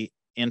the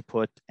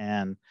input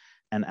and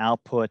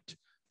output,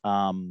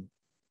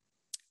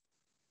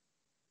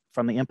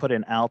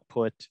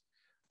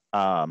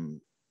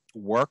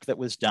 work that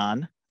was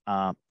done,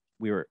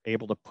 we were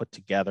able to put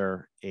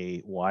together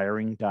a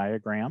wiring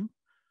diagram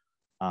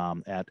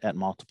at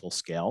multiple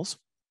scales.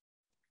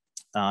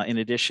 In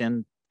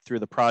addition, through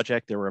the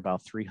project, there were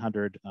about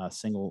 300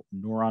 single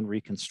neuron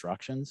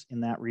reconstructions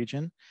in that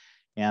region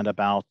and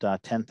about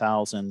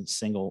 10,000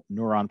 single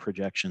neuron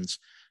projections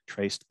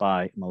traced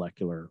by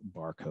molecular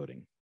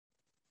barcoding.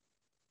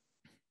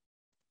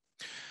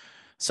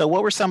 So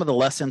what were some of the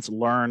lessons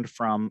learned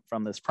from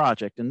this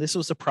project? And this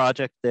was a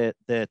project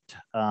that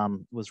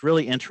was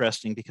really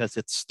interesting because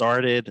it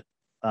started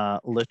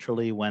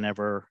literally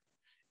whenever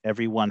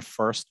everyone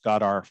first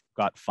got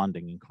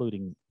funding,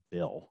 including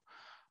Bill.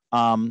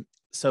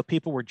 So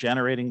people were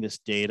generating this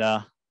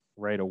data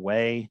right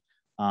away.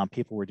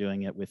 People were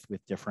doing it with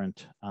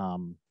different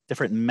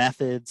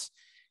methods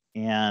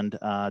and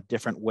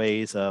different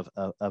ways of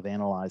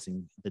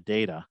analyzing the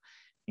data.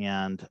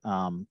 And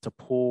to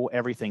pull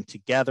everything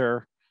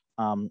together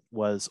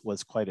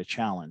was quite a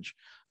challenge.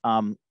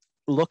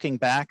 Looking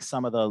back,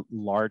 some of the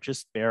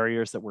largest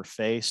barriers that were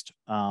faced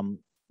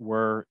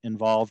were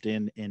involved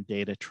in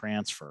data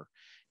transfer.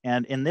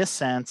 And in this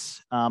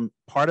sense,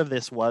 part of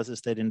this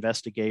is that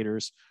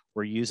investigators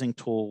were using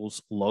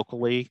tools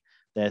locally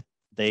that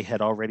they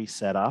had already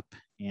set up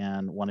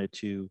and wanted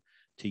to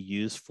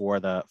use for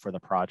the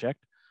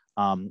project.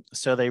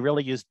 So they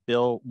really used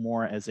Bill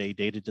more as a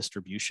data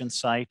distribution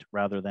site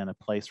rather than a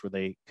place where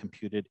they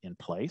computed in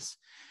place.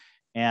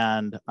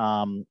 And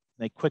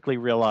they quickly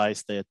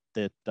realized that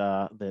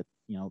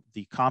you know,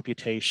 the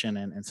computation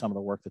and some of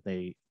the work that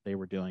they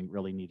were doing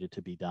really needed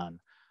to be done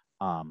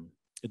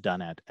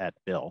at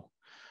Bill.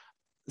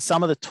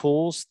 Some of the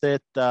tools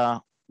that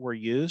were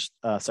used,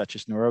 such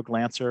as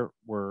NeuroglanCer,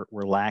 were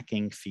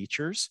lacking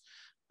features.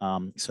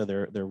 So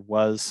there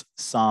was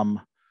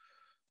some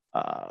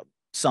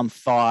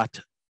thought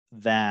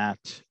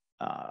that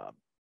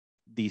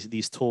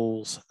these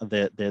tools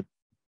that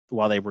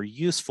while they were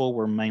useful,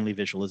 were mainly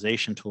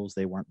visualization tools.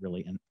 They weren't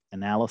really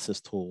analysis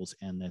tools,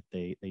 and that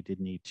they did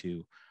need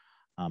to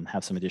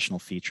have some additional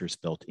features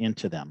built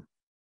into them.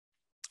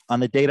 On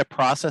the data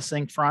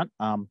processing front,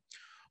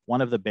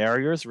 one of the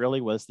barriers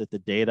really was that the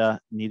data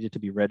needed to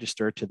be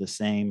registered to the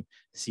same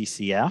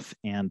CCF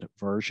and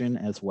version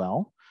as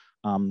well.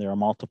 There are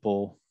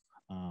multiple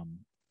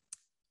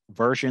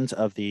versions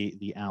of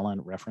the Allen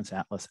Reference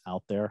Atlas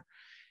out there,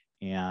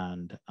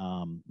 and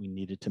we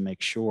needed to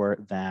make sure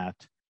that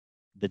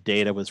the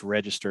data was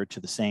registered to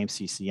the same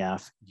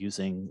CCF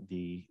using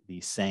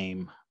the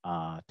same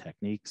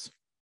techniques.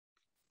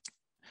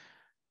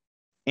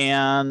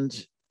 And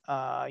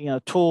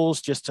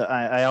tools,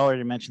 I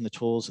already mentioned the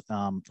tools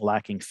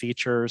lacking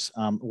features.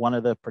 One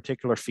of the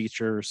particular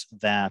features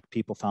that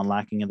people found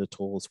lacking in the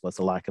tools was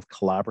the lack of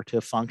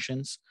collaborative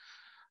functions.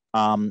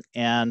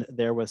 And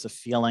there was a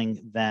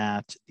feeling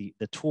that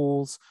the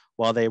tools,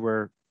 while they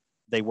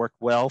worked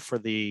well for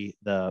the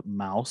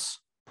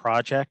mouse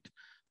project,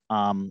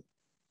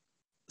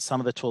 some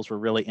of the tools were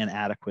really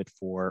inadequate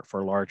for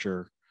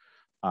larger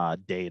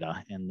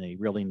data, and they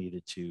really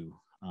needed to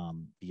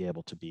be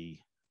able to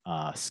be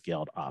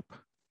scaled up.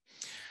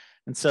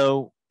 And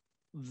so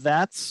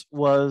that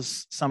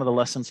was some of the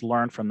lessons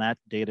learned from that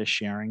data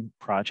sharing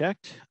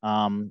project.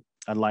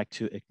 I'd like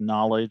to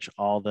acknowledge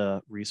all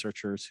the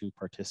researchers who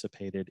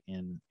participated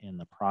in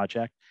the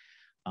project,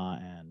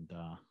 and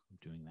I'm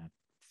doing that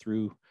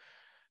through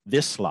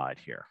this slide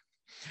here.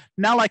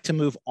 Now I'd like to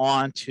move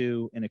on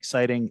to an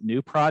exciting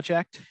new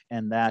project,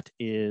 and that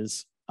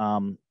is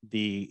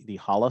the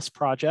Hollis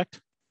project.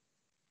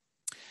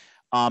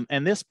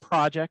 And this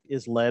project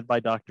is led by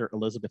Dr.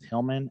 Elizabeth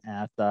Hillman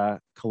at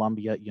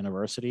Columbia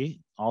University.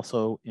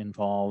 Also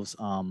involves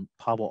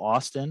Pavel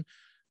Austin,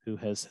 who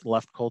has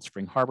left Cold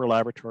Spring Harbor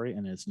Laboratory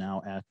and is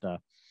now at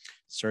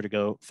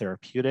Certigo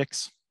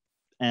Therapeutics,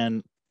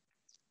 and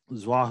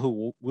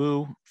Zuahu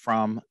Wu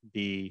from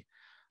the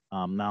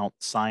Mount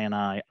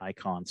Sinai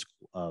Icahn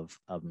School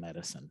of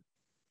Medicine.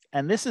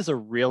 And this is a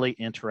really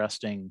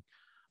interesting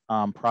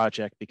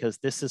project, because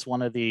this is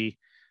one of the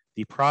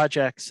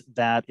projects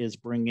that is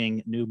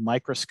bringing new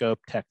microscope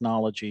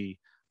technology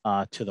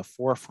to the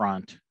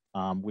forefront,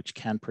 which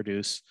can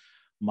produce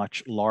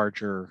much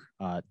larger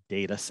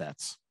data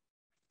sets.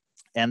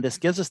 And this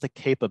gives us the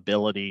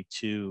capability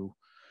to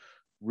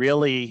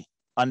really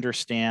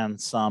understand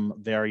some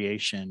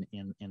variation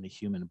in the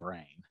human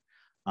brain,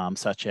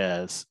 such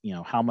as,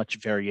 how much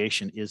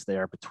variation is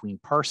there between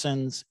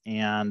persons,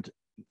 and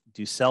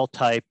do cell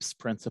types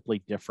principally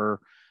differ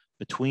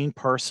between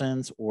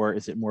persons, or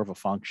is it more of a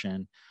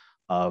function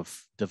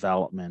of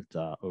development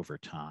over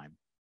time?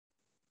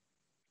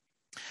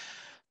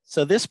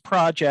 So this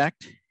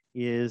project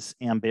is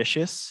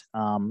ambitious.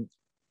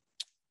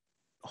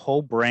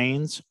 Whole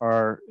brains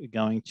are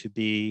going to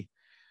be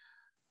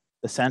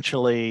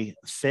essentially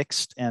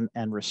fixed and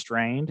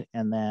restrained,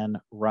 and then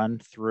run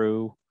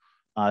through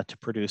to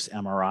produce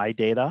MRI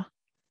data.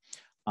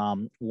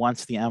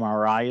 Once the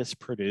MRI is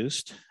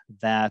produced,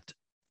 that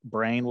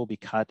brain will be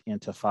cut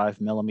into 5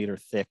 millimeter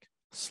thick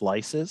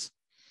slices,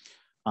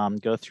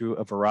 go through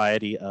a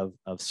variety of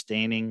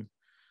staining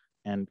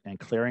and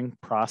clearing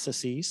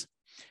processes,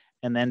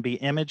 and then be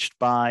imaged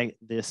by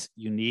this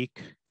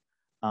unique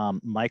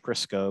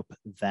microscope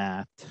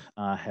that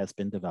has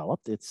been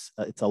developed. It's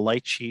a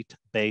light sheet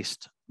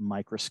based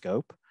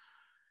microscope.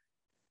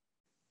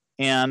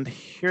 And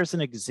here's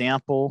an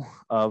example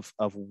of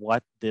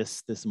what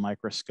this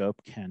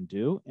microscope can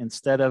do.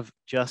 Instead of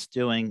just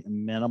doing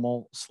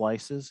minimal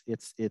slices,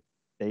 it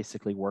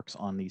basically works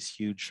on these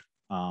huge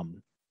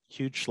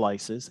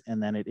slices,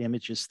 and then it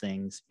images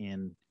things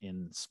in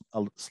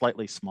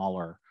slightly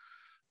smaller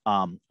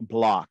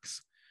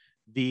blocks.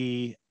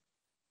 The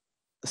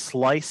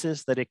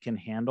slices that it can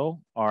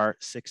handle are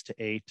 6 to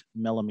 8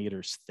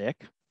 millimeters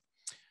thick.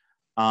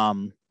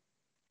 And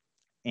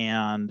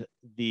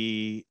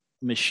the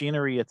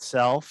machinery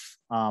itself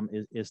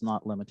is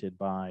not limited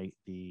by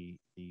the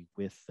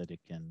width that it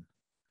can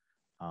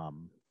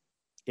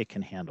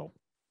handle.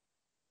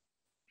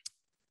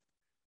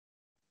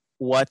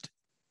 What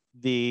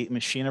the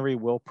machinery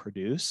will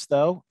produce,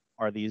 though,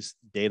 are these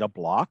data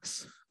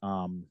blocks,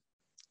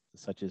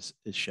 such as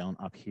is shown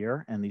up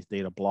here. And these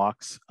data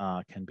blocks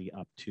can be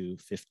up to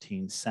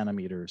 15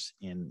 centimeters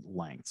in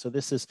length. So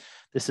this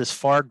is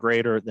far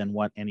greater than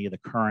what any of the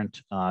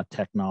current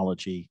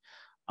technology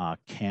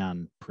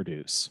can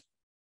produce.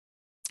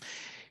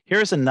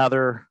 Here's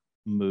another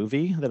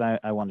movie that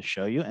I want to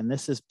show you, and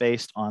this is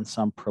based on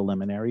some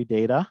preliminary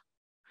data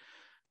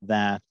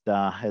that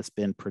has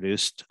been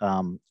produced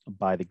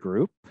by the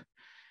group.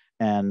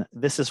 And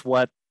this is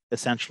what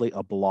essentially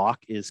a block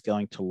is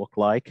going to look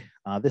like.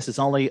 This is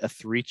only a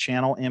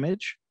 3-channel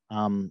image.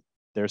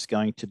 There's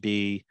going to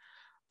be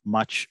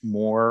much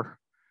more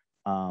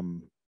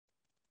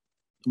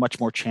much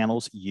more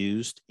channels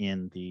used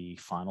in the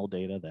final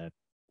data that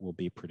will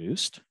be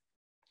produced.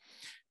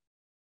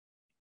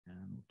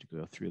 And to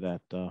go through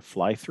that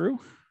fly through.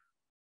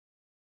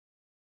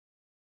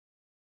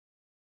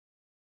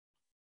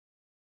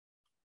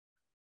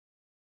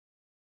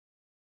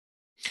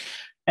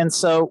 And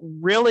so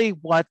really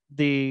what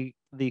the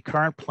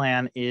current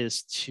plan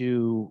is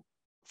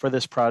for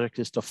this project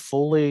is to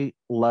fully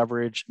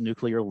leverage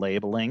nuclear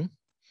labeling.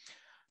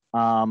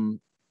 And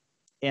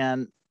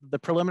the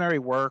preliminary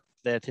work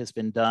that has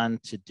been done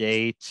to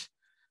date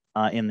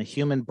in the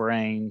human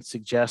brain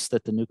suggests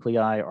that the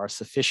nuclei are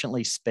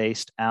sufficiently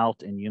spaced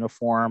out and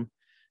uniform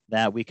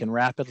that we can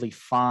rapidly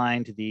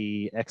find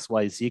the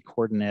XYZ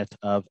coordinate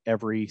of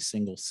every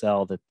single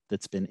cell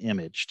that's been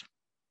imaged.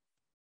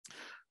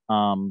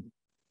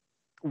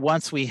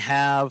 Once we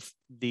have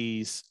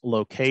these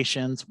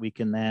locations, we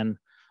can then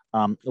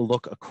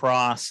look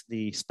across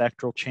the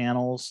spectral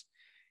channels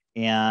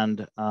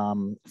and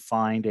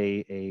find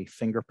a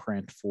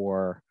fingerprint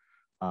for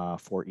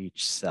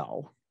each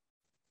cell.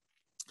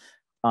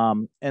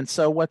 And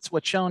so what's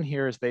shown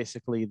here is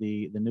basically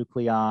the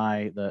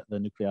nuclei, the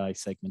nuclei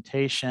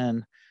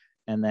segmentation,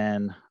 and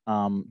then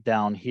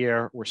down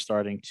here we're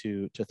starting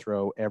to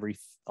throw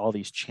all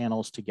these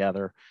channels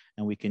together,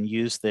 and we can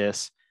use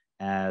this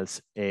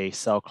as a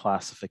cell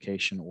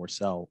classification or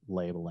cell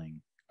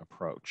labeling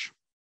approach.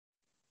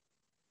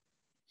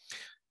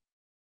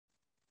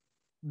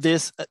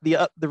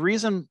 The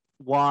reason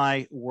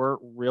why we're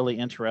really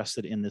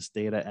interested in this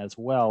data as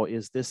well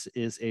is this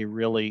is a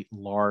really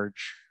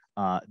large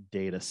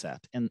data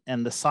set,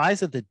 and the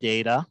size of the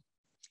data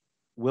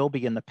will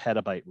be in the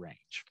petabyte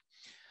range.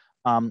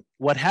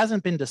 What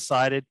hasn't been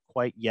decided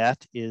quite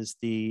yet is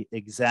the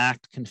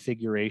exact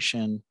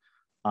configuration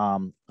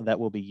that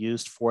will be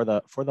used for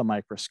the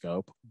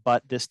microscope,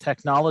 but this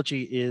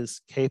technology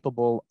is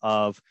capable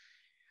of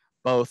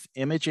both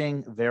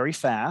imaging very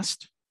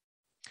fast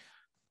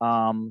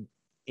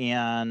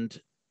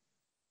and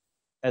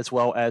as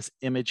well as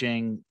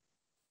imaging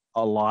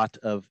a lot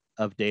of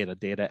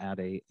data at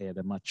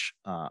a much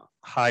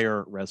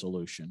higher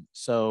resolution.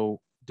 So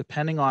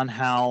depending on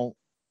how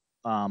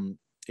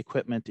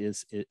equipment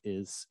is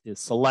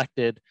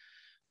selected,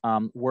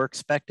 we're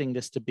expecting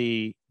this to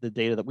be the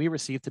data that we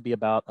receive to be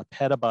about a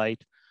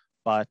petabyte,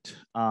 but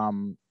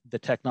the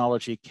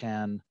technology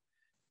can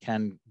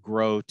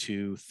grow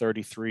to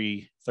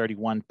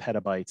 31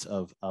 petabytes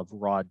of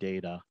raw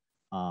data,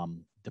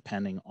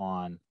 depending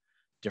on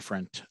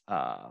different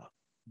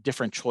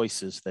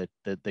choices that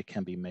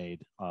can be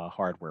made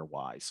hardware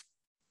wise.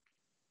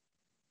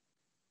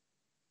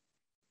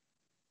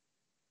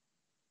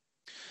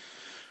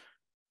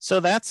 So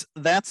that's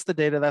the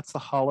data. That's the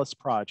HOLIS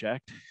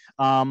project.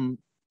 The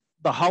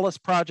HOLIS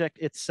project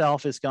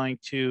itself is going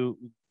to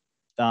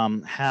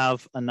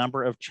have a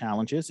number of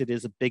challenges. It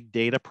is a big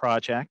data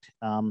project.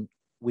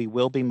 We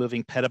will be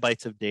moving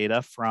petabytes of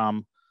data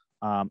from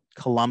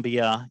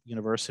Columbia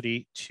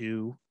University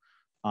to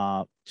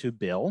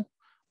Bill.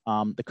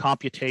 The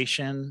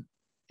computation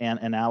and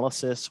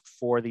analysis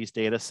for these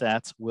data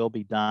sets will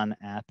be done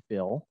at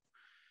Bill.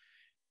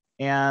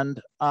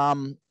 And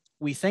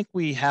we think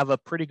we have a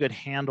pretty good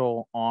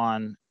handle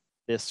on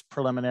this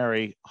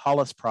preliminary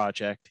HOLIS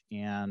project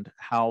and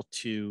how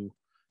to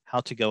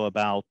go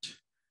about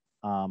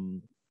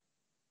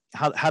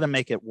how to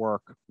make it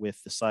work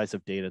with the size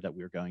of data that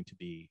we're going to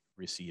be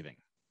receiving.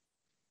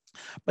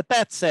 But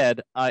that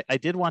said, I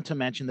did want to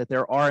mention that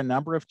there are a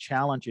number of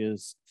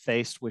challenges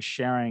faced with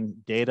sharing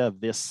data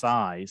of this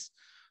size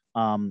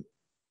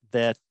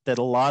that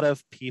a lot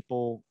of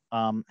people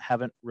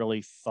haven't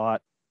really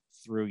thought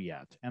through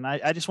yet. And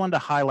I just wanted to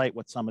highlight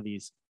what some of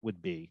these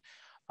would be.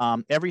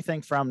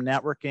 Everything from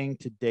networking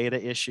to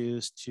data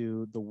issues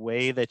to the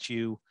way that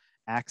you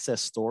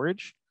access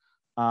storage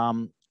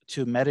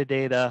to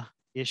metadata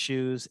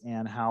issues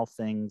and how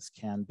things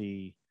can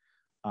be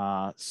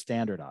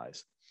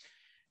standardized.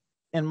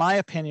 In my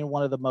opinion,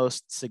 one of the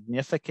most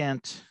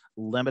significant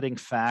limiting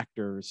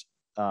factors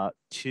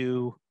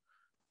to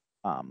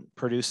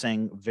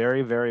producing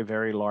very, very,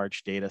 very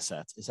large data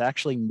sets is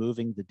actually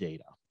moving the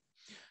data.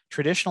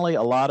 Traditionally,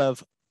 a lot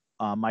of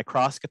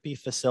microscopy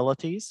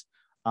facilities,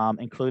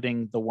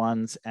 including the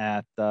ones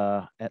at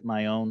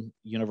my own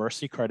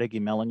university, Carnegie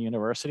Mellon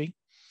University,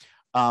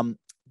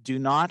 do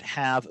not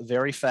have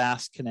very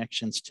fast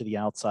connections to the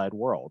outside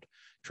world.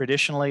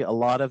 Traditionally, a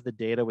lot of the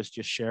data was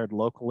just shared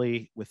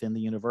locally within the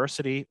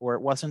university, or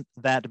it wasn't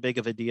that big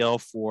of a deal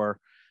for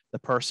the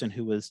person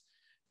who was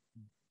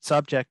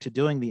subject to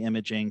doing the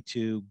imaging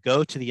to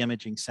go to the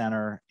imaging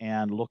center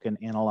and look and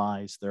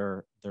analyze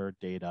their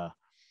data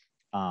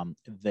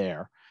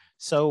there.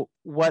 So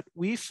what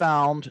we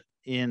found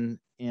in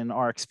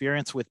our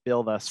experience with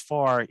Bill thus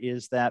far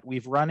is that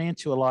we've run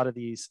into a lot of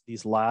these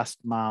last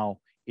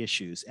mile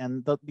issues,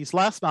 and these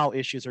last mile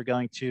issues are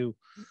going to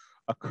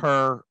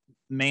occur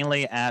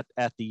mainly at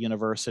the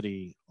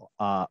university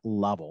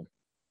level.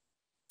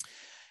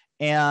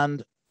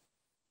 And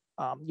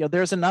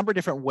there's a number of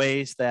different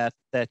ways that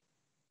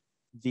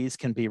these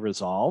can be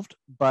resolved,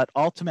 but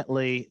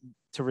ultimately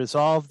to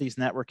resolve these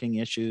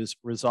networking issues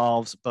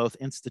resolves both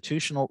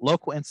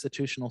local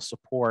institutional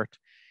support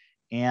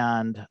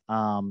and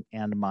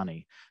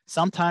money.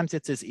 Sometimes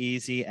it's as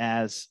easy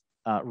as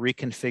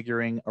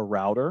reconfiguring a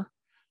router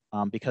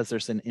because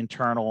there's an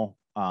internal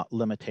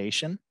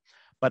limitation,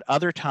 but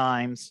other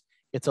times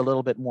it's a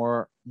little bit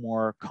more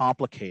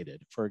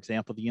complicated. For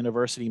example, the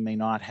university may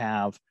not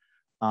have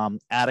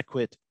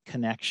adequate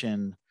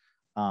connection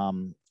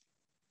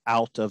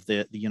out of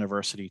the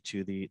university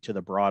to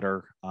the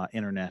broader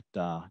internet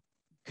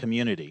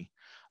community.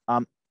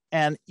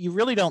 And you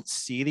really don't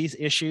see these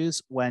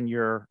issues when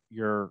you're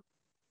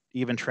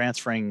even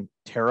transferring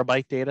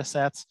terabyte data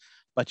sets,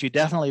 but you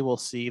definitely will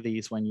see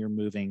these when you're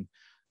moving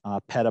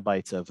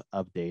petabytes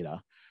of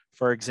data.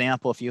 For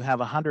example, if you have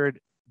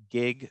 100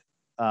 gig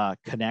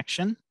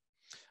connection,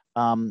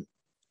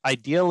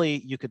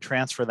 ideally you could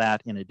transfer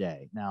that in a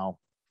day. Now,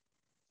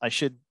 I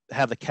should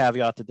have the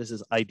caveat that this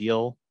is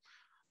ideal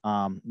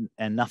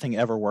and nothing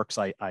ever works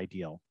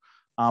ideal.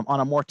 On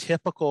a more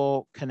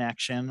typical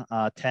connection,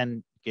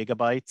 10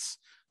 gigabytes,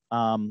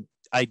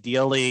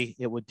 ideally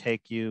it would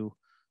take you,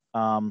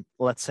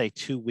 let's say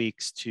 2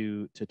 weeks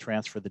to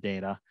transfer the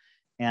data.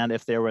 And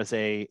if there was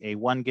a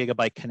 1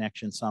 gigabyte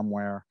connection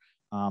somewhere,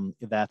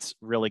 that's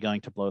really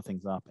going to blow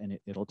things up, and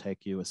it'll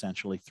take you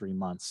essentially 3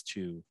 months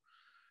to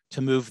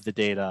move the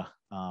data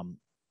on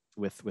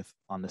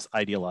this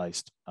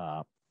idealized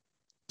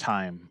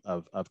time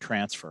of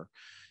transfer.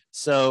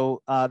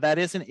 So that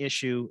is an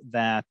issue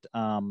that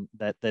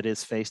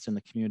is faced in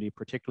the community,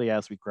 particularly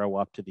as we grow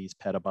up to these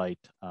petabyte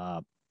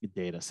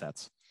data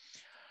sets.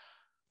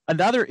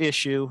 Another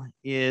issue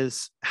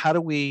is, how do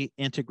we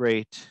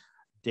integrate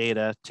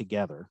data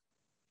together?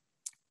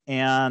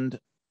 And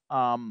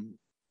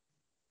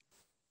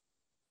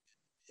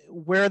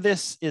where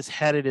this is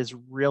headed is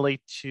really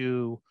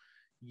to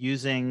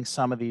using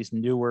some of these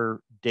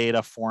newer data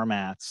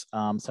formats,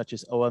 such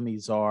as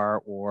OMESAR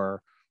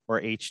or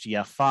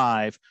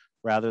HDF5,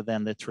 rather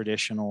than the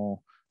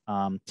traditional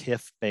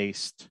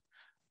TIFF-based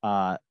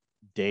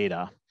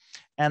data.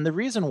 And the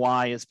reason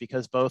why is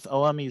because both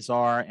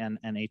OMESAR and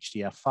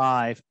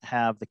HDF5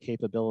 have the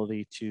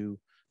capability to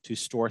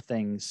store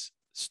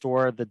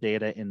the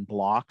data in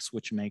blocks,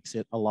 which makes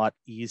it a lot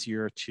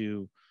easier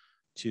to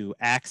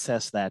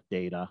access that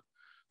data.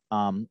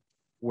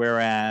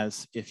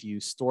 Whereas if you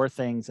store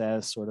things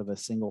as sort of a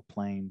single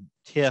plane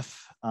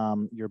TIFF,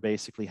 you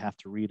basically have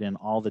to read in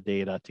all the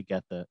data to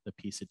get the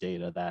piece of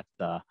data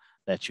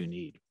that you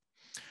need.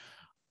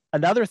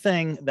 Another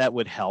thing that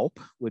would help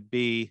would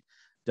be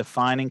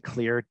defining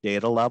clear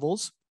data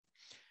levels.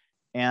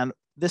 And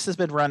this has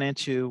been run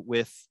into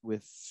with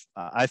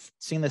I've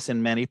seen this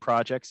in many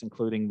projects,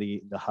 including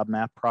the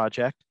HubMap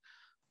project.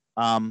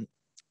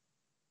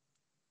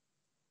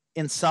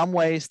 In some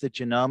ways, the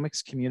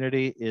genomics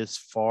community is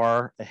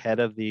far ahead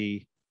of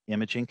the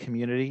imaging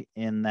community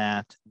in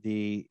that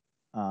the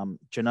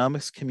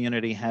genomics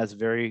community has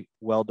very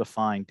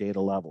well-defined data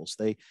levels.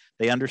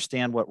 They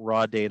understand what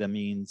raw data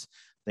means.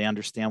 They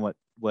understand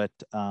what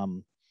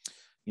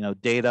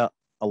data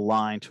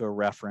aligned to a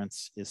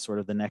reference is sort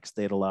of the next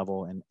data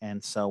level,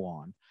 and so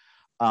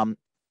on.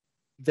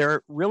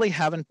 There really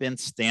haven't been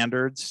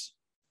standards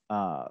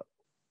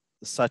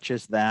such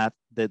as that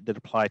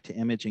apply to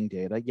imaging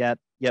data, yet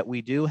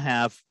we do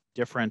have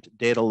different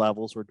data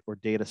levels or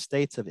data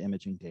states of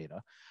imaging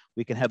data.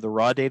 We can have the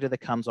raw data that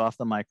comes off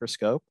the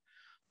microscope.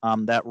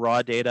 That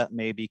raw data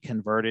may be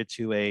converted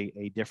to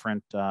a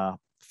different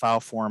file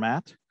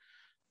format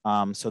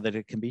so that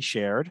it can be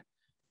shared.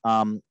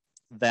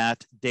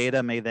 That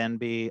data may then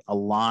be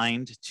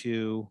aligned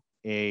to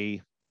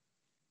a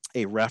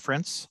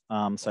reference,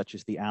 such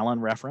as the Allen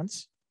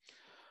reference.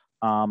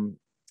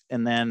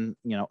 And then,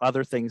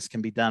 other things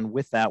can be done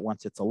with that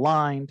once it's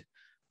aligned,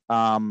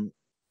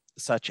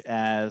 such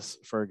as,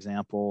 for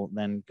example,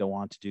 then go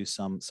on to do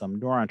some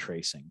neuron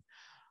tracing.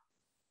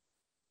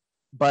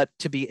 But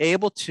to be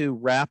able to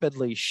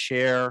rapidly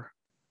share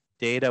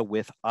data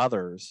with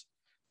others,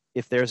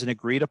 if there's an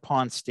agreed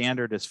upon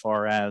standard as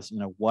far as,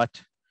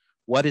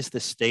 what is the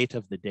state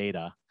of the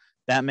data,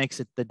 that makes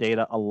the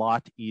data a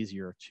lot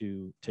easier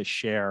to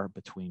share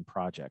between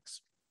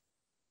projects.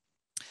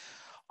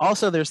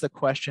 Also, there's the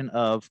question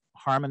of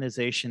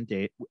harmonization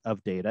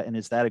of data, and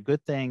is that a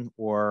good thing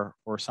or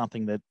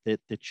something that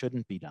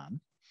shouldn't be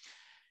done?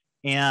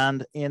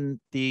 And in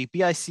the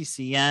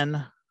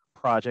BICCN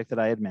project that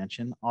I had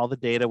mentioned, all the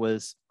data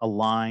was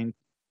aligned.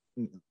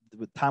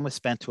 Time was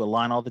spent to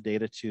align all the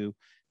data to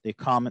the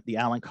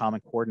Allen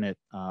Common Coordinate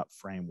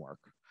framework.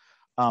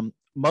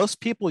 Most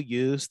people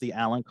use the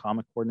Allen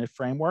Common Coordinate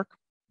framework,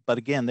 but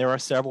again, there are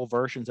several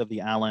versions of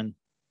the Allen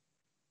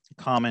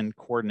Common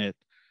Coordinate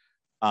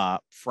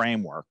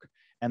framework.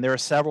 And there are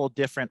several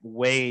different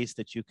ways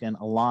that you can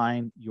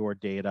align your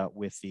data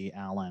with the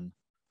Allen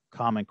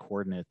Common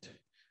Coordinate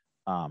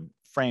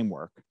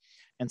framework.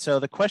 And so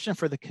the question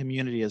for the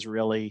community is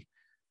really,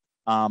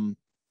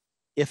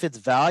 if it's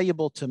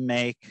valuable to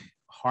make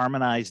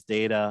harmonized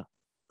data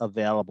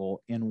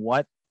available, in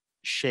what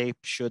shape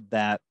should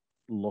that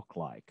look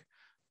like?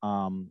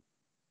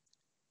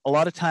 a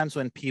lot of times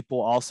when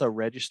people also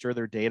register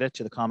their data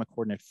to the Common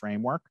Coordinate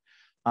Framework,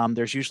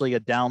 there's usually a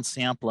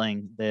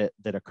downsampling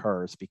that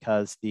occurs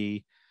because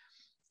the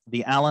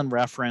Allen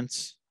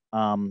reference,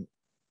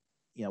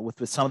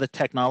 with some of the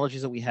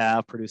technologies that we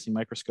have producing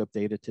microscope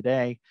data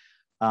today,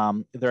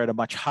 they're at a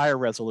much higher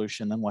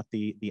resolution than what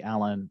the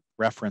Allen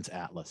reference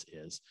atlas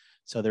is.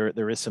 So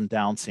there is some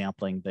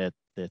downsampling that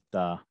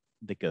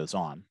goes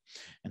on.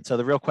 And so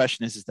the real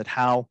question is that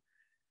how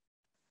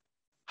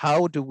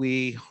do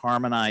we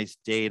harmonize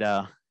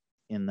data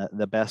in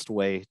the best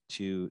way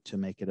to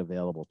make it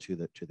available to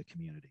the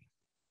community?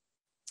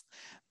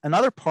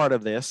 Another part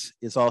of this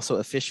is also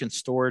efficient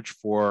storage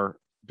for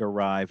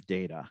derived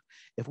data.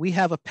 If we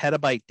have a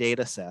petabyte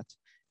data set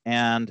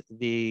and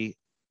the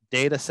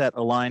data set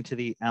aligned to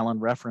the Allen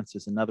reference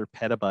is another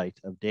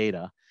petabyte of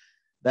data,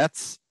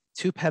 that's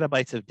 2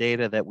 petabytes of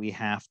data that we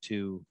have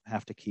to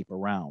keep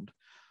around.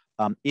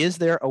 Is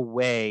there a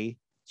way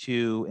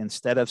to,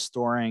 instead of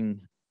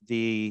storing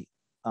the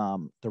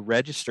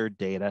registered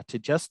data, to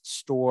just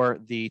store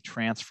the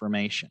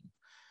transformation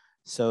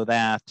so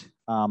that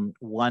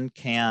one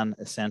can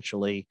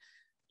essentially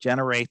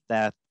generate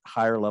that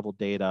higher level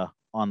data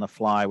on the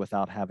fly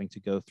without having to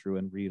go through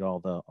and read all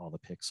the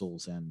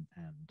pixels and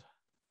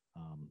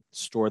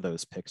store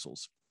those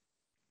pixels?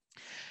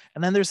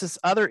 And then there's this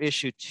other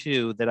issue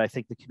too that I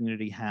think the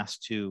community has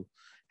to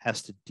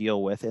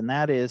deal with, and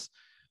that is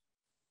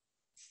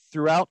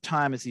throughout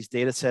time as these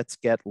data sets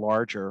get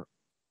larger,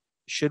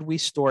 should we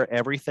store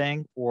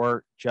everything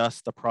or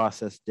just the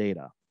processed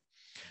data?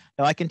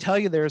 Now I can tell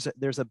you there's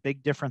a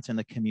big difference in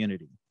the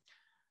community.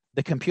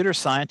 The computer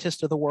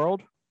scientists of the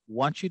world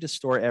want you to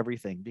store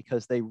everything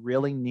because they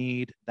really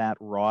need that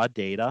raw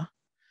data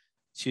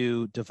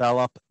to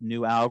develop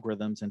new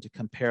algorithms and to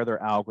compare their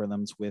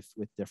algorithms with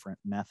different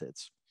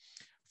methods.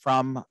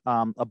 From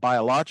a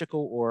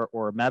biological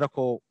or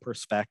medical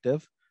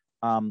perspective,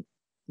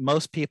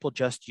 most people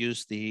just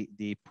use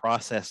the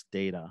processed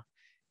data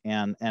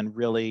and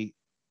really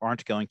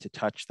aren't going to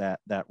touch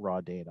that raw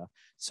data.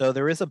 So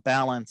there is a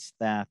balance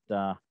that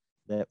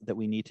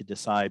we need to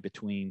decide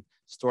between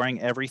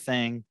storing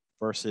everything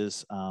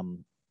versus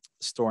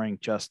storing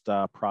just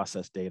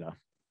processed data.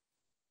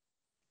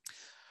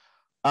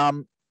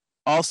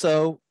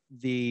 Also,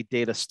 the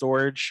data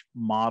storage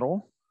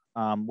model,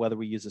 whether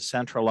we use a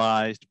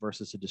centralized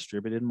versus a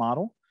distributed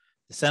model.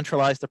 The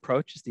centralized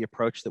approach is the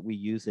approach that we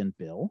use in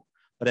BIL.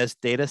 But as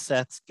data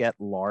sets get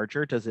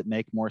larger, does it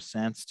make more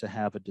sense to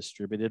have a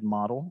distributed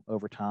model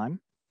over time?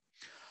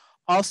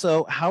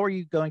 Also, how are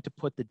you going to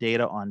put the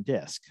data on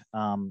disk?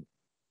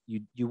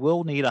 You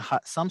will need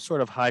some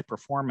sort of high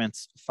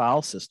performance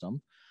file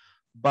system,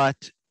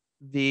 but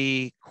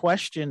the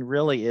question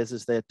really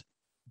is that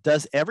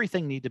does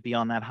everything need to be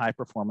on that high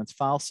performance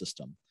file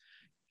system?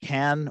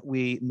 Can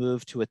we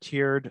move to a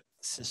tiered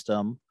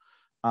system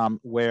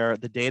where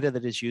the data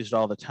that is used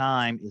all the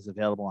time is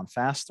available on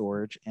fast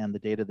storage and the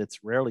data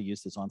that's rarely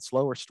used is on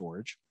slower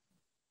storage?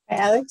 Hey,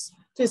 Alex,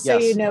 just so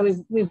Yes. you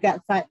know, we've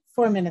got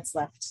 4 minutes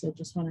left. So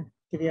just want to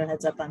give you a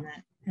heads up on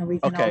that. And we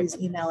can always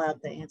email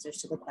out the answers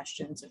to the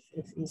questions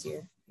if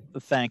easier.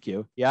 Thank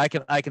you. Yeah,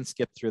 I can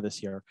skip through this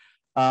here.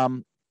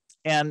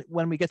 And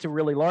when we get to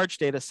really large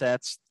data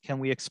sets, can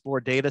we explore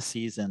data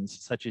seasons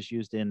such as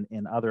used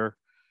in other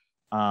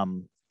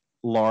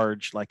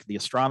large, like the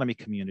astronomy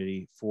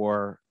community,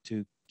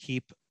 to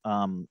keep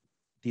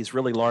these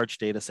really large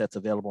data sets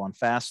available on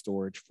fast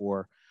storage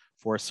for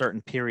a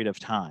certain period of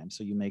time.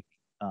 So you make,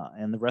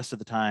 and the rest of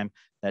the time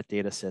that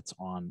data sits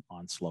on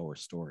slower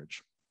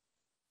storage.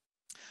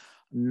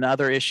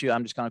 Another issue,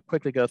 I'm just going to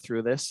quickly go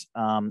through this,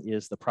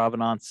 is the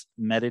provenance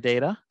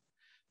metadata.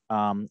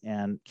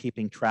 And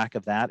keeping track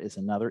of that is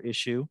another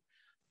issue,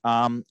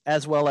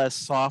 as well as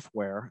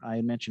software.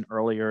 I mentioned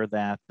earlier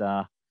that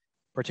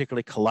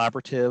particularly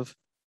collaborative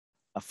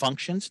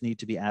functions need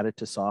to be added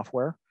to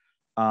software.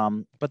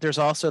 But there's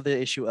also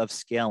the issue of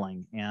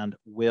scaling, and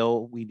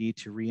will we need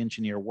to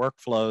re-engineer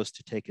workflows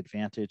to take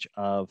advantage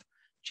of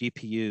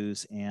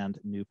GPUs and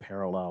new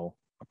parallel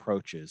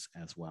approaches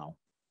as well.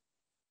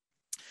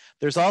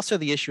 There's also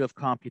the issue of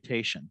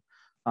computation.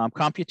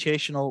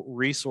 Computational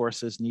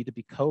resources need to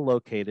be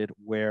co-located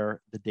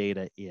where the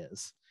data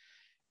is.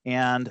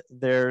 And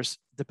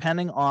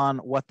depending on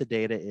what the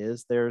data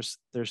is, there's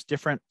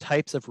different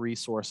types of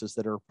resources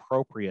that are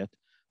appropriate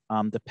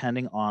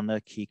depending on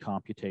the key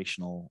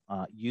computational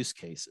use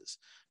cases.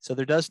 So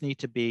there does need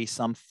to be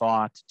some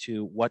thought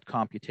to what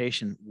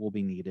computation will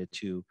be needed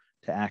to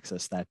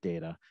access that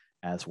data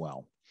as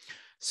well.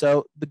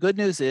 So the good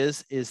news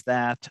is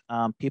that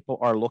people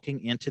are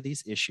looking into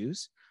these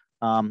issues.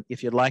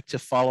 If you'd like to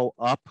follow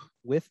up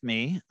with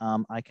me,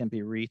 I can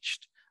be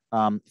reached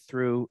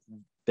through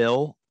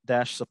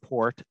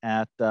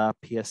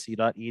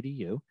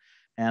bill-support@psc.edu.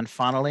 And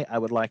finally, I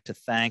would like to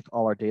thank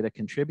all our data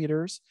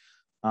contributors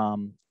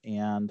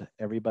and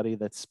everybody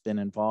that's been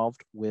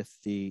involved with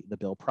the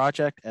BIL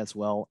project, as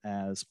well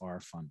as our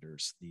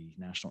funders, the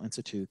National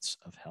Institutes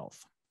of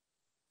Health.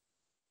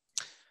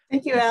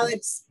 Thank you,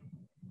 Alex.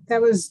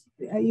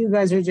 you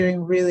guys are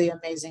doing really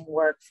amazing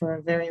work for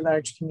a very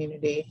large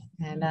community.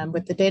 And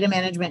with the data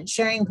management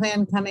sharing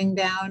plan coming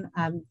down,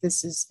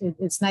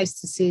 it's nice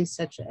to see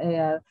such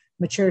a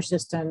mature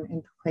system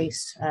in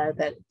place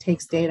that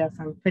takes data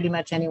from pretty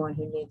much anyone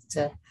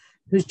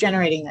who's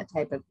generating that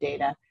type of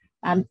data.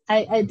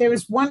 There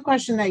was one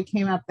question that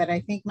came up that I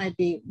think might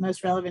be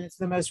most relevant. It's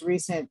the most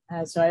recent,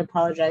 so I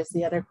apologize.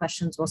 The other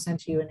questions we'll send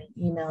to you in an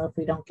email if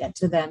we don't get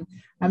to them.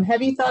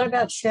 Have you thought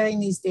about sharing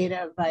these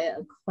data via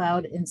a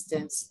cloud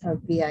instance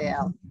of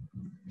BIL?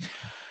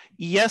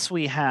 Yes,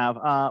 we have.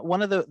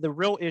 One of the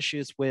real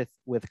issues with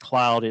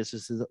cloud is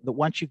that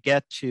once you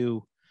get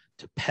to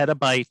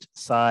petabyte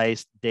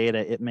sized data,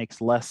 it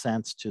makes less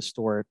sense to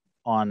store it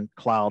on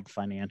cloud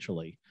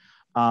financially.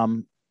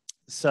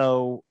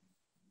 So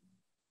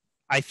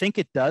I think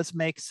it does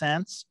make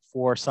sense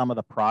for some of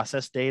the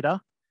process data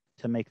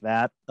to make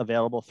that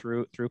available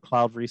through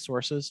cloud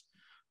resources.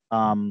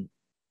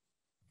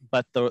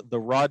 But the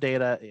raw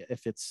data,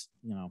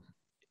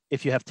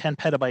 if you have 10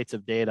 petabytes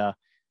of data,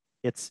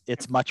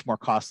 it's much more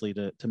costly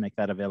to make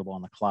that available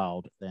on the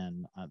cloud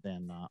than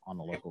on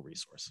the local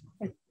resource.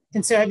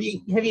 And so have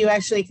you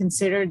actually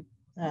considered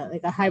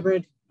like a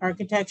hybrid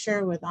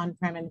architecture with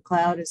on-prem and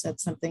cloud? Is that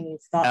something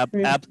you've thought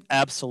through?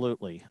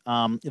 Absolutely.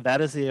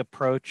 That is the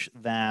approach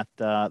that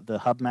the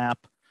HubMap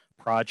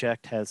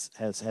project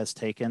has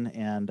taken,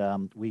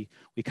 and we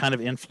kind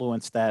of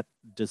influenced that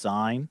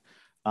design,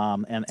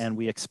 and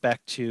we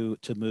expect to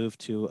move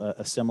to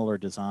a similar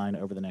design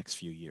over the next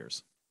few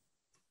years.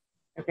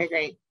 Okay,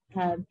 great.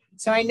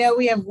 So I know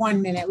we have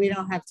 1 minute. We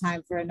don't have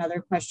time for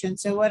another question.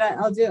 So what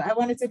I'll do, I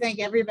wanted to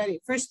thank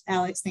everybody. First,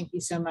 Alex, thank you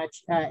so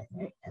much.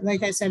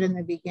 Like I said in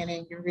the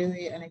beginning, you're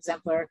really an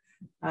exemplar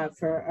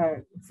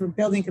for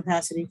building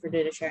capacity for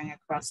data sharing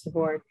across the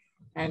board.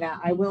 And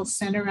I will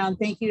send around,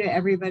 thank you to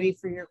everybody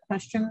for your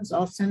questions.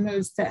 I'll send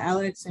those to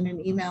Alex in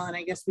an email, and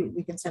I guess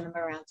we can send them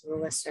around to the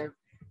listserv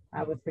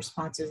with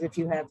responses if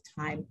you have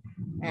time.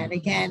 And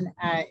again,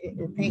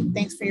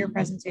 thanks for your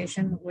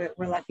presentation. We're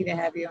lucky to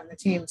have you on the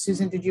team.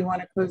 Susan, did you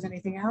want to close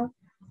anything out?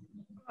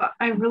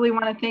 I really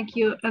want to thank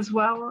you as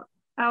well,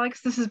 Alex.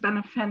 This has been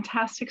a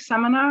fantastic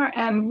seminar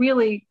and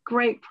really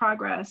great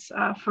progress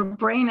for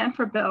Brain and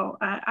for Bill.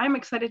 I'm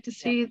excited to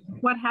see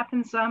what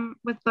happens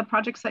with the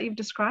projects that you've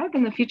described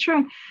in the future.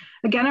 And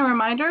again, a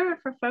reminder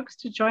for folks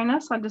to join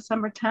us on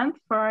December 10th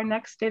for our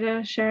next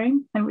data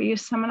sharing and reuse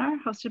seminar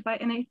hosted by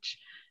NIH.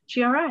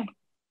 GRI.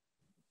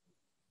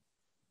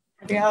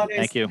 Happy holidays.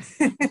 Thank you.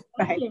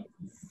 Bye.